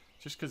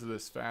 Just because of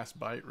this fast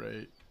bite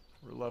rate,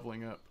 we're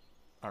leveling up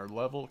our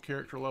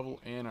character level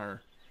and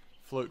our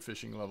float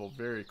fishing level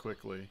very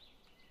quickly.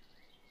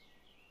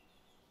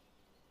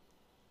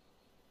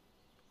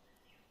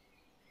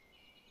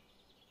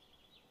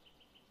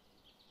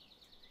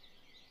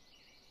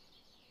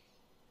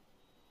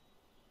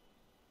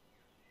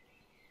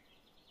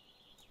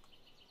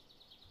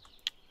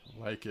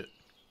 Like it.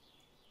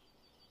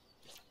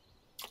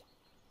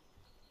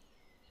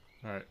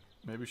 Alright,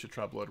 maybe we should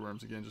try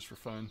bloodworms again just for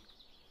fun.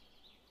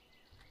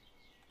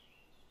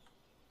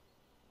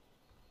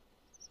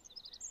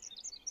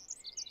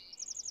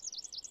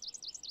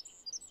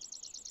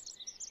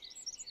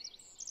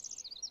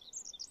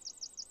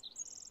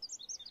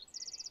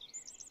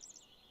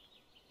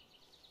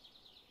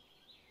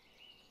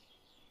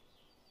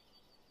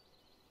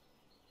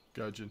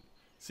 Gudgeon.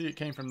 See, it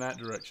came from that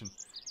direction.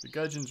 The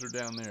gudgeons are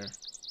down there.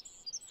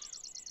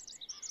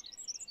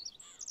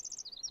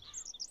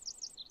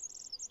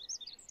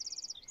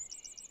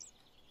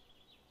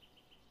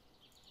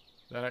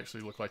 That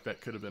actually looked like that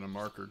could have been a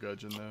marker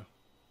gudgeon, though.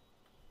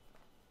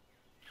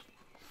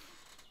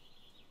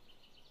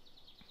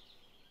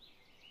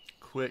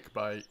 Quick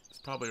bite. It's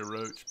probably a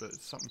roach, but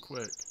it's something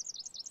quick.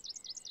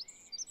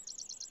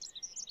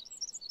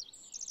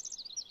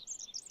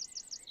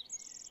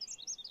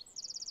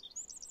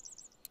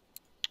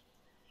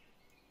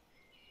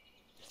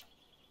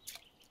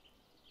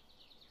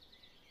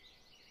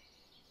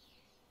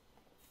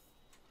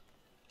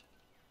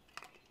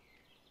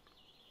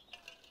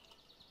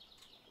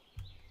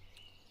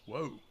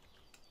 Whoa.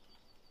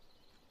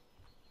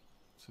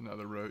 It's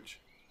another roach.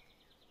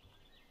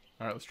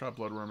 Alright, let's try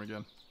bloodworm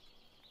again.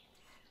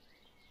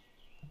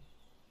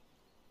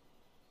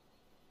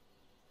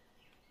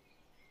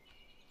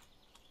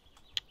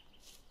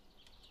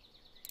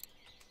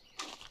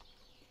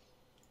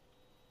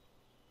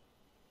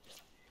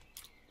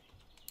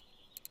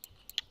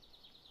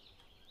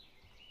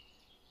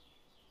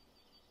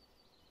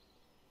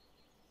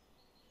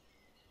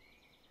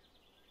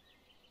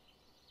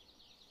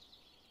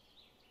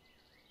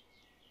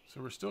 So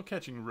we're still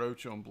catching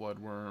roach on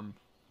bloodworm,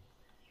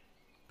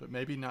 but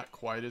maybe not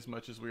quite as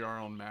much as we are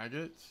on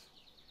maggots.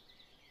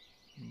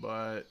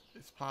 But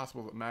it's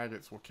possible that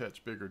maggots will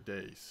catch bigger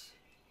dace.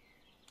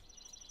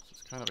 So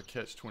it's kind of a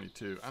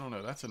catch-22. I don't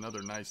know, that's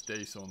another nice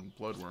dace on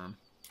bloodworm.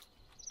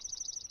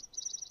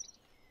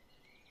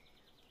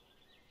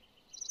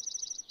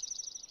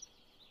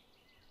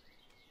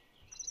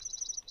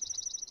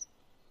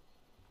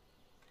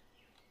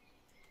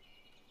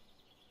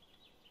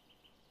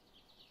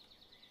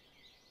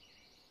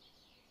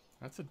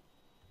 That's a...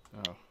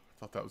 Oh, I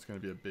thought that was going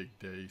to be a big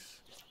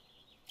dace.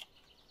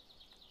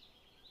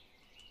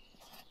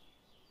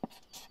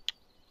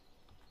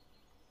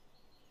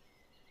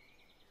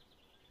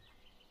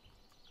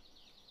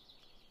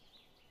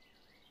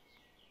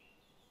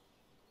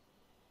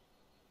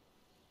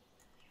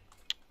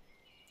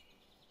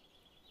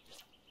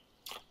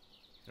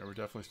 Yeah, we're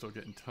definitely still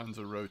getting tons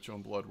of roach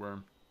on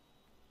bloodworm.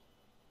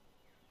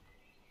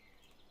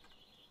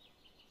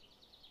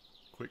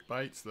 Quick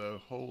bites, though.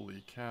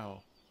 Holy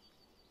cow.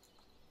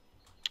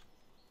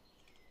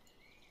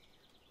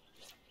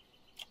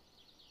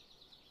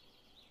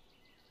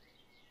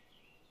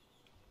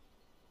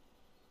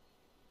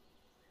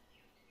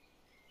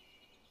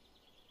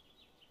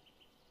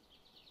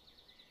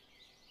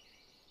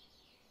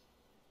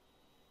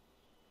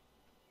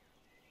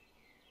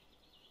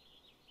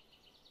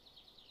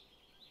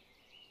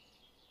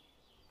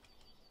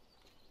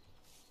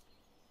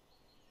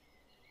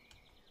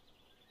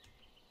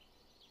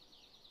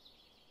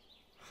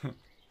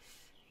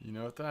 You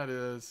know what that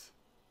is.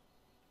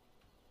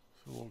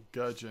 It's a little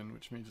gudgeon,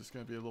 which means it's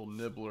going to be a little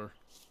nibbler.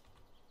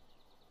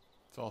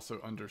 It's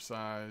also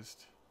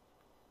undersized.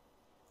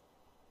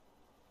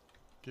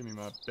 Give me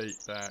my bait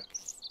back.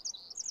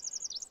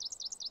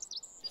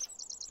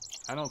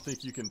 I don't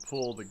think you can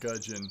pull the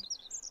gudgeon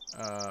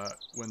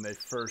when they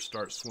first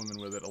start swimming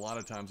with it. A lot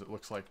of times it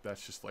looks like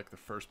that's just like the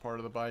first part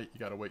of the bite. You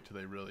got to wait till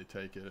they really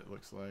take it, it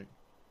looks like.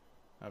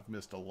 I've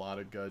missed a lot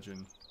of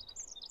gudgeon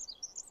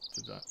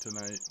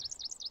tonight.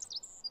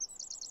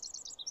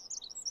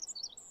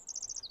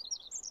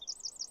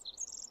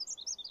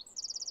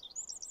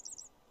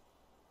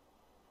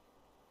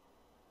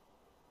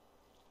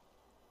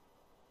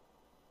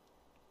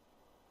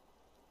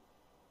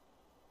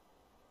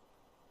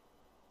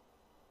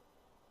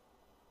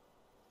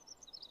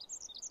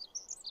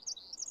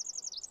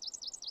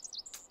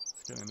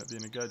 It's gonna end up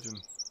being a gudgeon.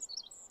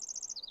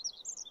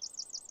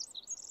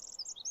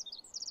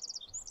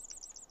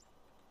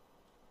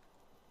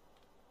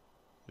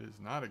 It is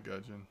not a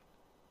gudgeon.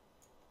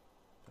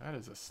 That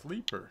is a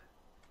sleeper.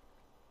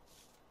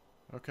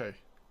 Okay.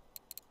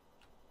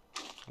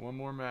 One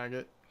more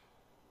maggot.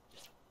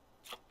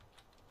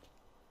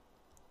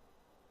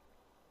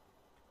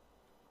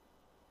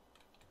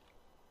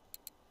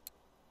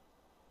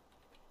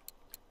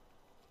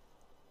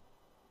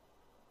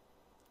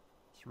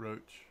 It's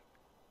roach.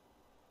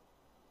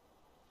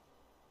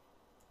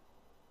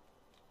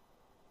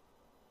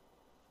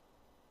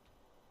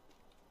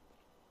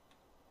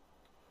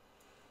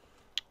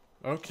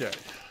 Okay.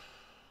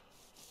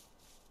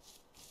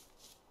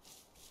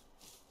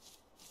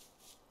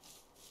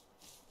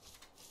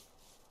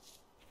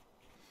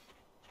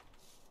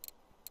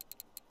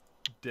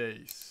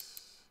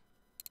 Dace.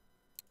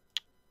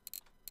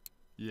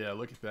 Yeah,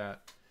 look at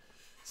that.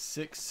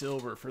 6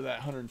 silver for that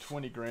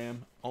 120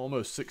 gram.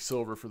 Almost 6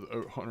 silver for the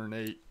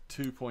 108.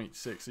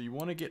 2.6. So you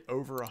want to get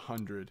over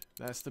 100.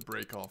 That's the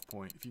break-off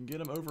point. If you can get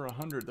them over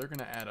 100, they're going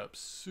to add up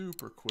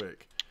super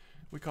quick.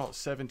 We call it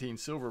 17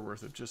 silver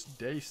worth of just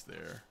dace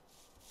there.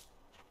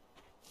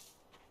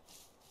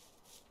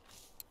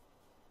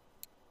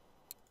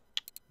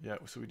 Yeah,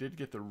 so we did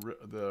get the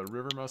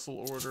river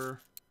mussel order.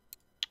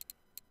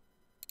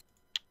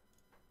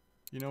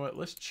 You know what?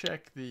 Let's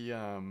check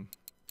the...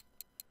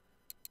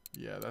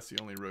 yeah, that's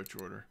the only roach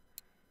order.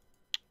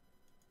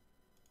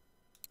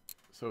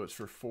 So it's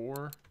for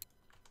 4.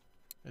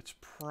 It's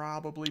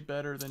probably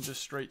better than just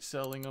straight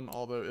selling them,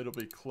 although it'll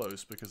be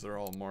close because they're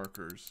all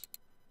markers.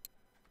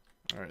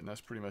 Alright, and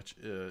that's pretty much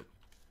it.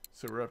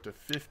 So we're up to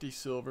 50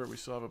 silver. We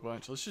still have a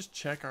bunch. Let's just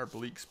check our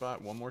bleak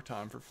spot one more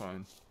time for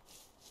fun.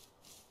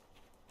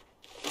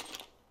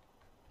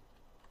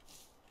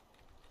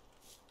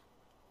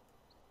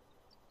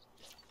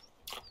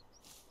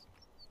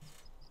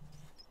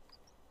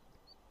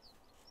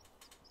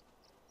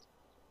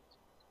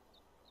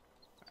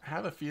 I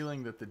have a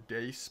feeling that the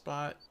day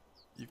spot,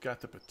 you've got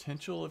the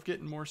potential of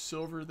getting more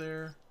silver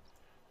there.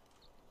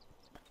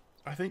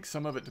 I think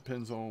some of it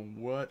depends on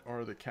what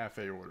are the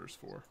cafe orders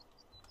for.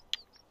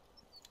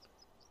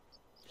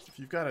 If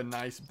you've got a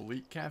nice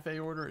bleak cafe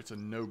order, it's a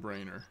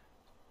no-brainer.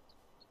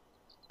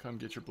 Come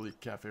get your bleak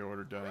cafe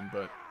order done,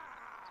 but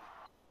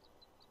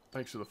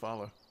thanks for the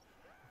follow.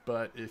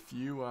 But if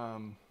you,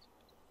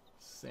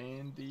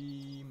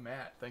 Sandy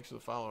Matt, thanks for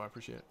the follow, I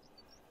appreciate it.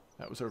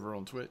 That was over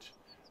on Twitch.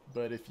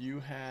 But if you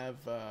have,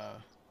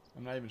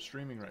 I'm not even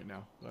streaming right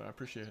now, but I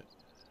appreciate it.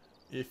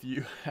 If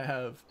you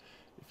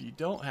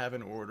don't have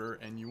an order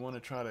and you want to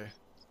try to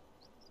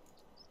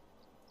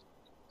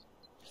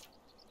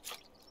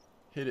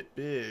hit it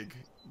big,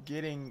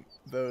 getting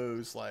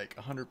those like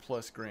 100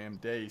 plus gram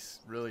dace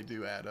really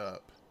do add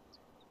up,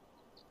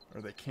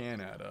 or they can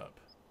add up.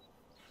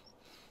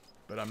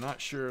 But I'm not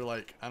sure,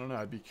 like, I don't know,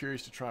 I'd be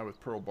curious to try with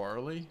pearl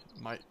barley.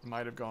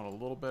 Might have gone a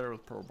little better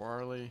with pearl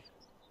barley.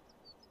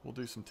 We'll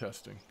do some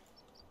testing.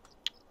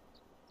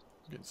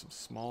 I'm getting some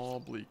small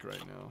bleak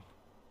right now.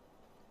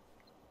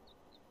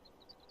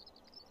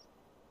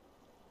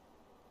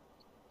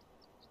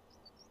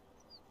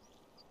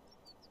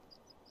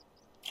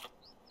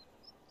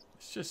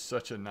 It's just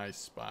such a nice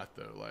spot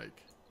though,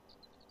 like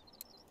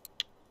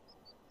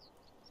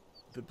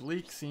the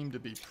bleak seem to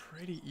be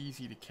pretty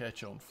easy to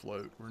catch on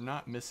float. We're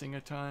not missing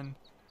a ton,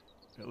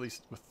 at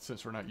least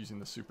since we're not using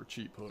the super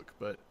cheap hook,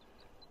 but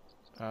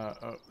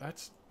oh,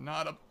 that's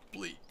not a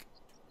bleak.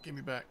 Give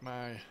me back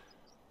my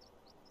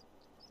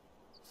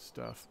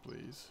stuff,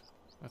 please.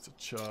 That's a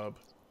chub.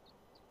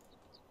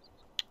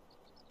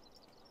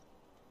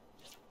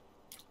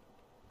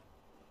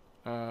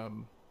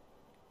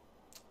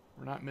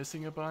 We're not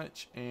missing a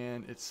bunch,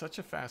 and it's such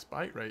a fast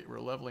bite rate. We're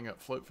leveling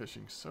up float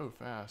fishing so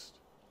fast.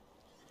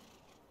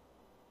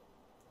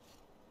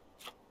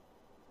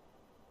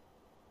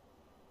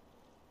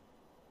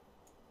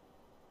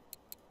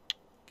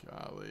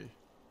 Golly.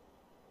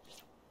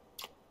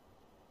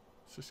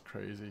 It's just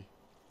crazy.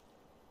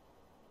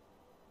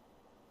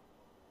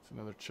 It's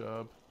another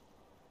chub.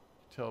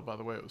 Tell by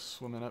the way it was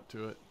swimming up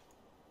to it.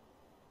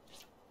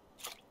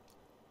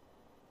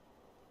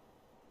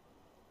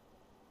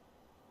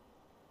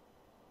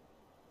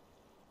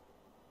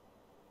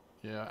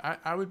 Yeah,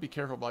 I would be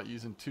careful about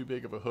using too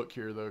big of a hook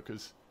here though,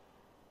 because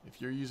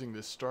if you're using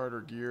this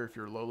starter gear, if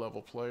you're a low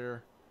level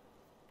player,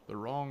 the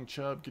wrong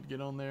chub could get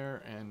on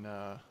there and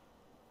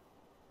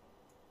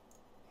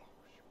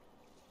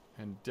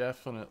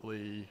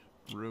definitely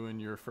ruin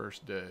your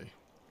first day.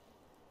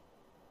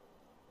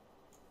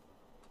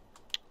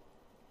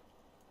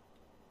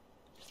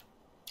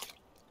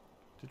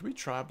 Did we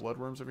try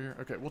bloodworms over here?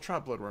 Okay, we'll try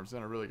bloodworms,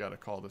 then I really got to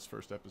call this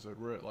first episode.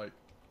 We're at like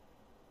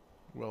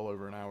well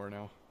over an hour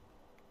now.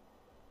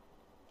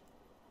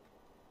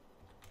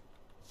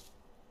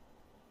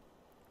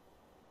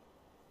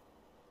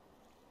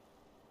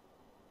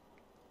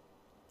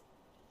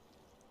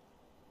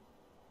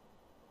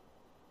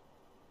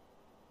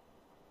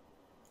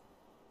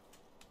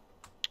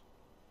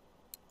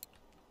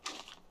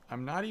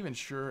 I'm not even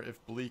sure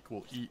if bleak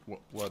will eat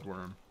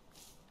bloodworm.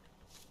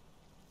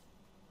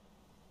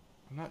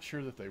 I'm not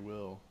sure that they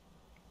will.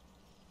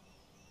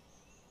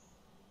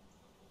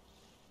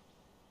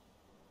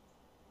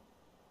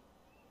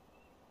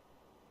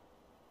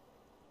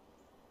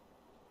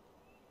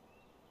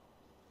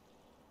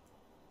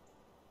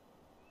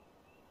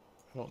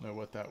 I don't know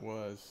what that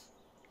was.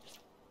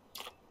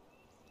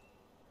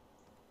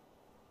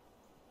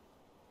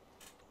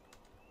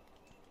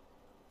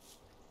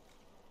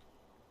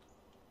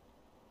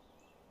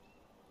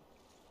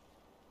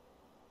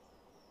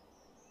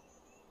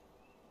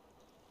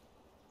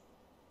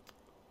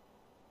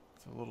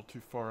 It's a little too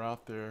far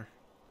out there.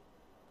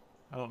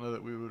 I don't know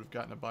that we would have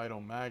gotten a bite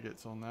on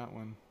maggots on that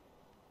one.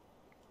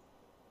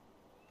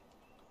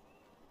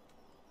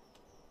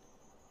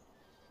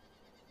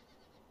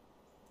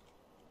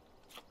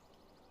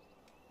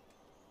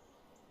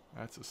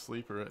 That's a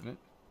sleeper, isn't it?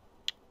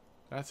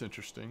 That's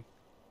interesting.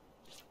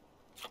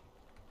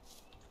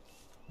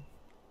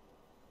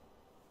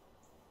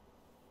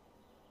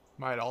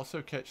 Might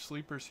also catch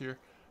sleepers here.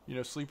 You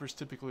know, sleepers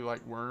typically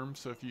like worms,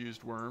 so if you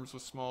used worms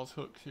with small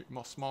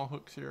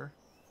hooks here,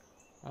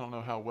 I don't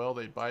know how well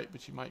they bite,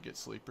 but you might get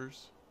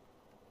sleepers.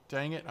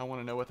 Dang it, I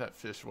want to know what that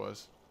fish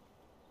was.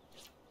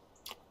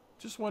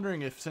 Just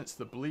wondering if, since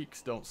the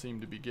bleaks don't seem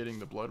to be getting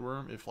the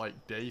bloodworm, if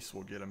like dace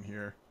will get them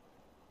here.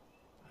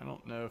 I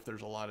don't know if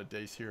there's a lot of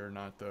dace here or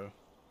not, though.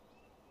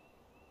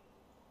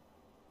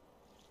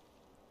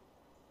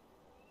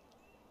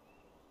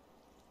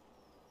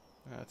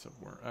 That's a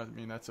worm. I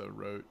mean, that's a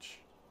roach.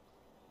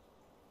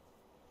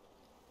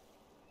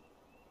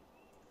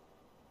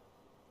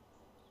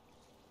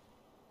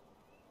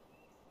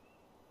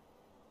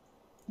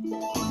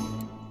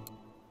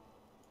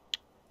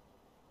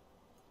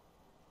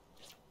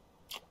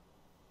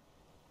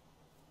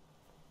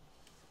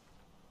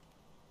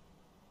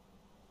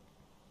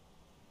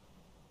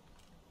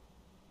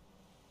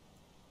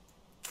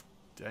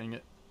 Dang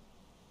it.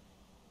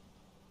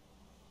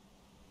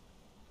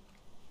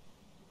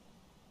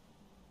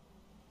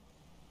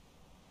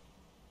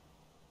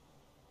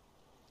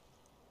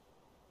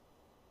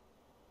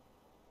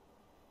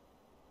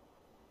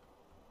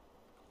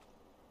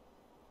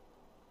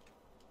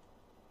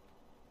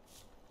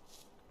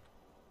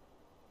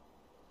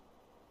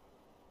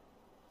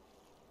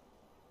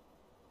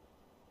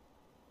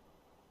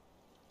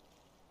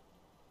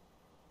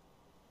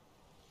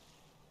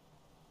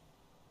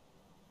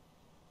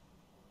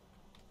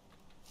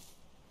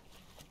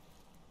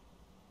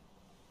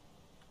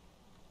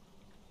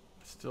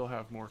 Still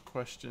have more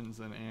questions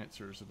than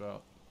answers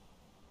about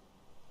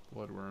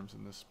bloodworms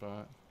in this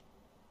spot.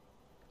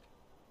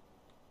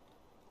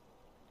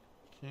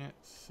 Can't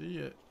see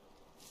it.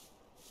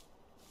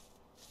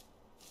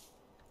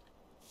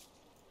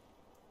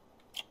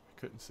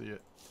 Couldn't see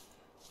it.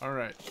 All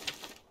right.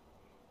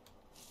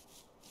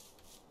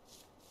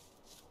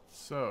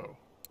 So.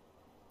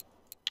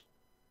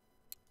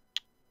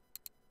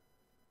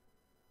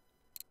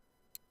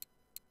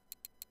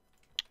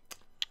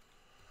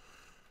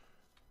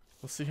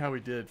 Let's see how we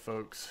did,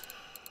 folks.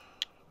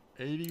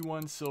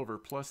 81 silver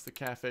plus the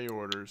cafe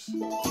orders.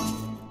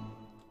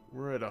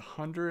 We're at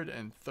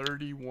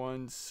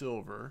 131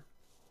 silver.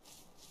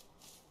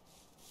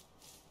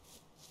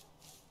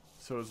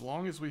 So as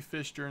long as we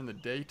fish during the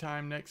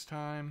daytime next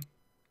time,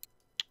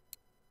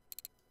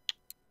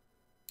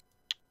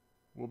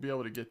 we'll be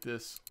able to get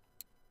this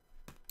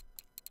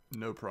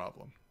no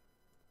problem.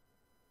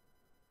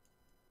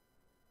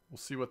 We'll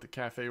see what the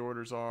cafe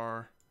orders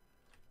are.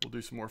 We'll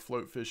do some more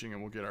float fishing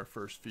and we'll get our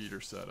first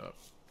feeder set up.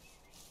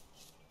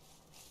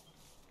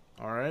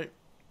 All right.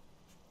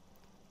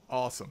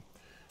 Awesome.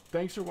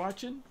 Thanks for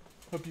watching.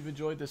 Hope you've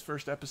enjoyed this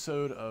first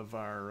episode of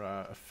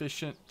our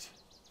efficient,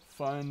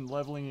 fun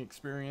leveling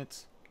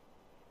experience.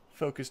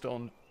 Focused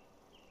on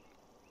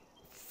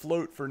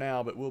float for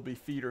now, but we'll be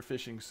feeder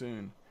fishing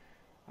soon.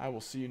 I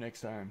will see you next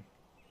time.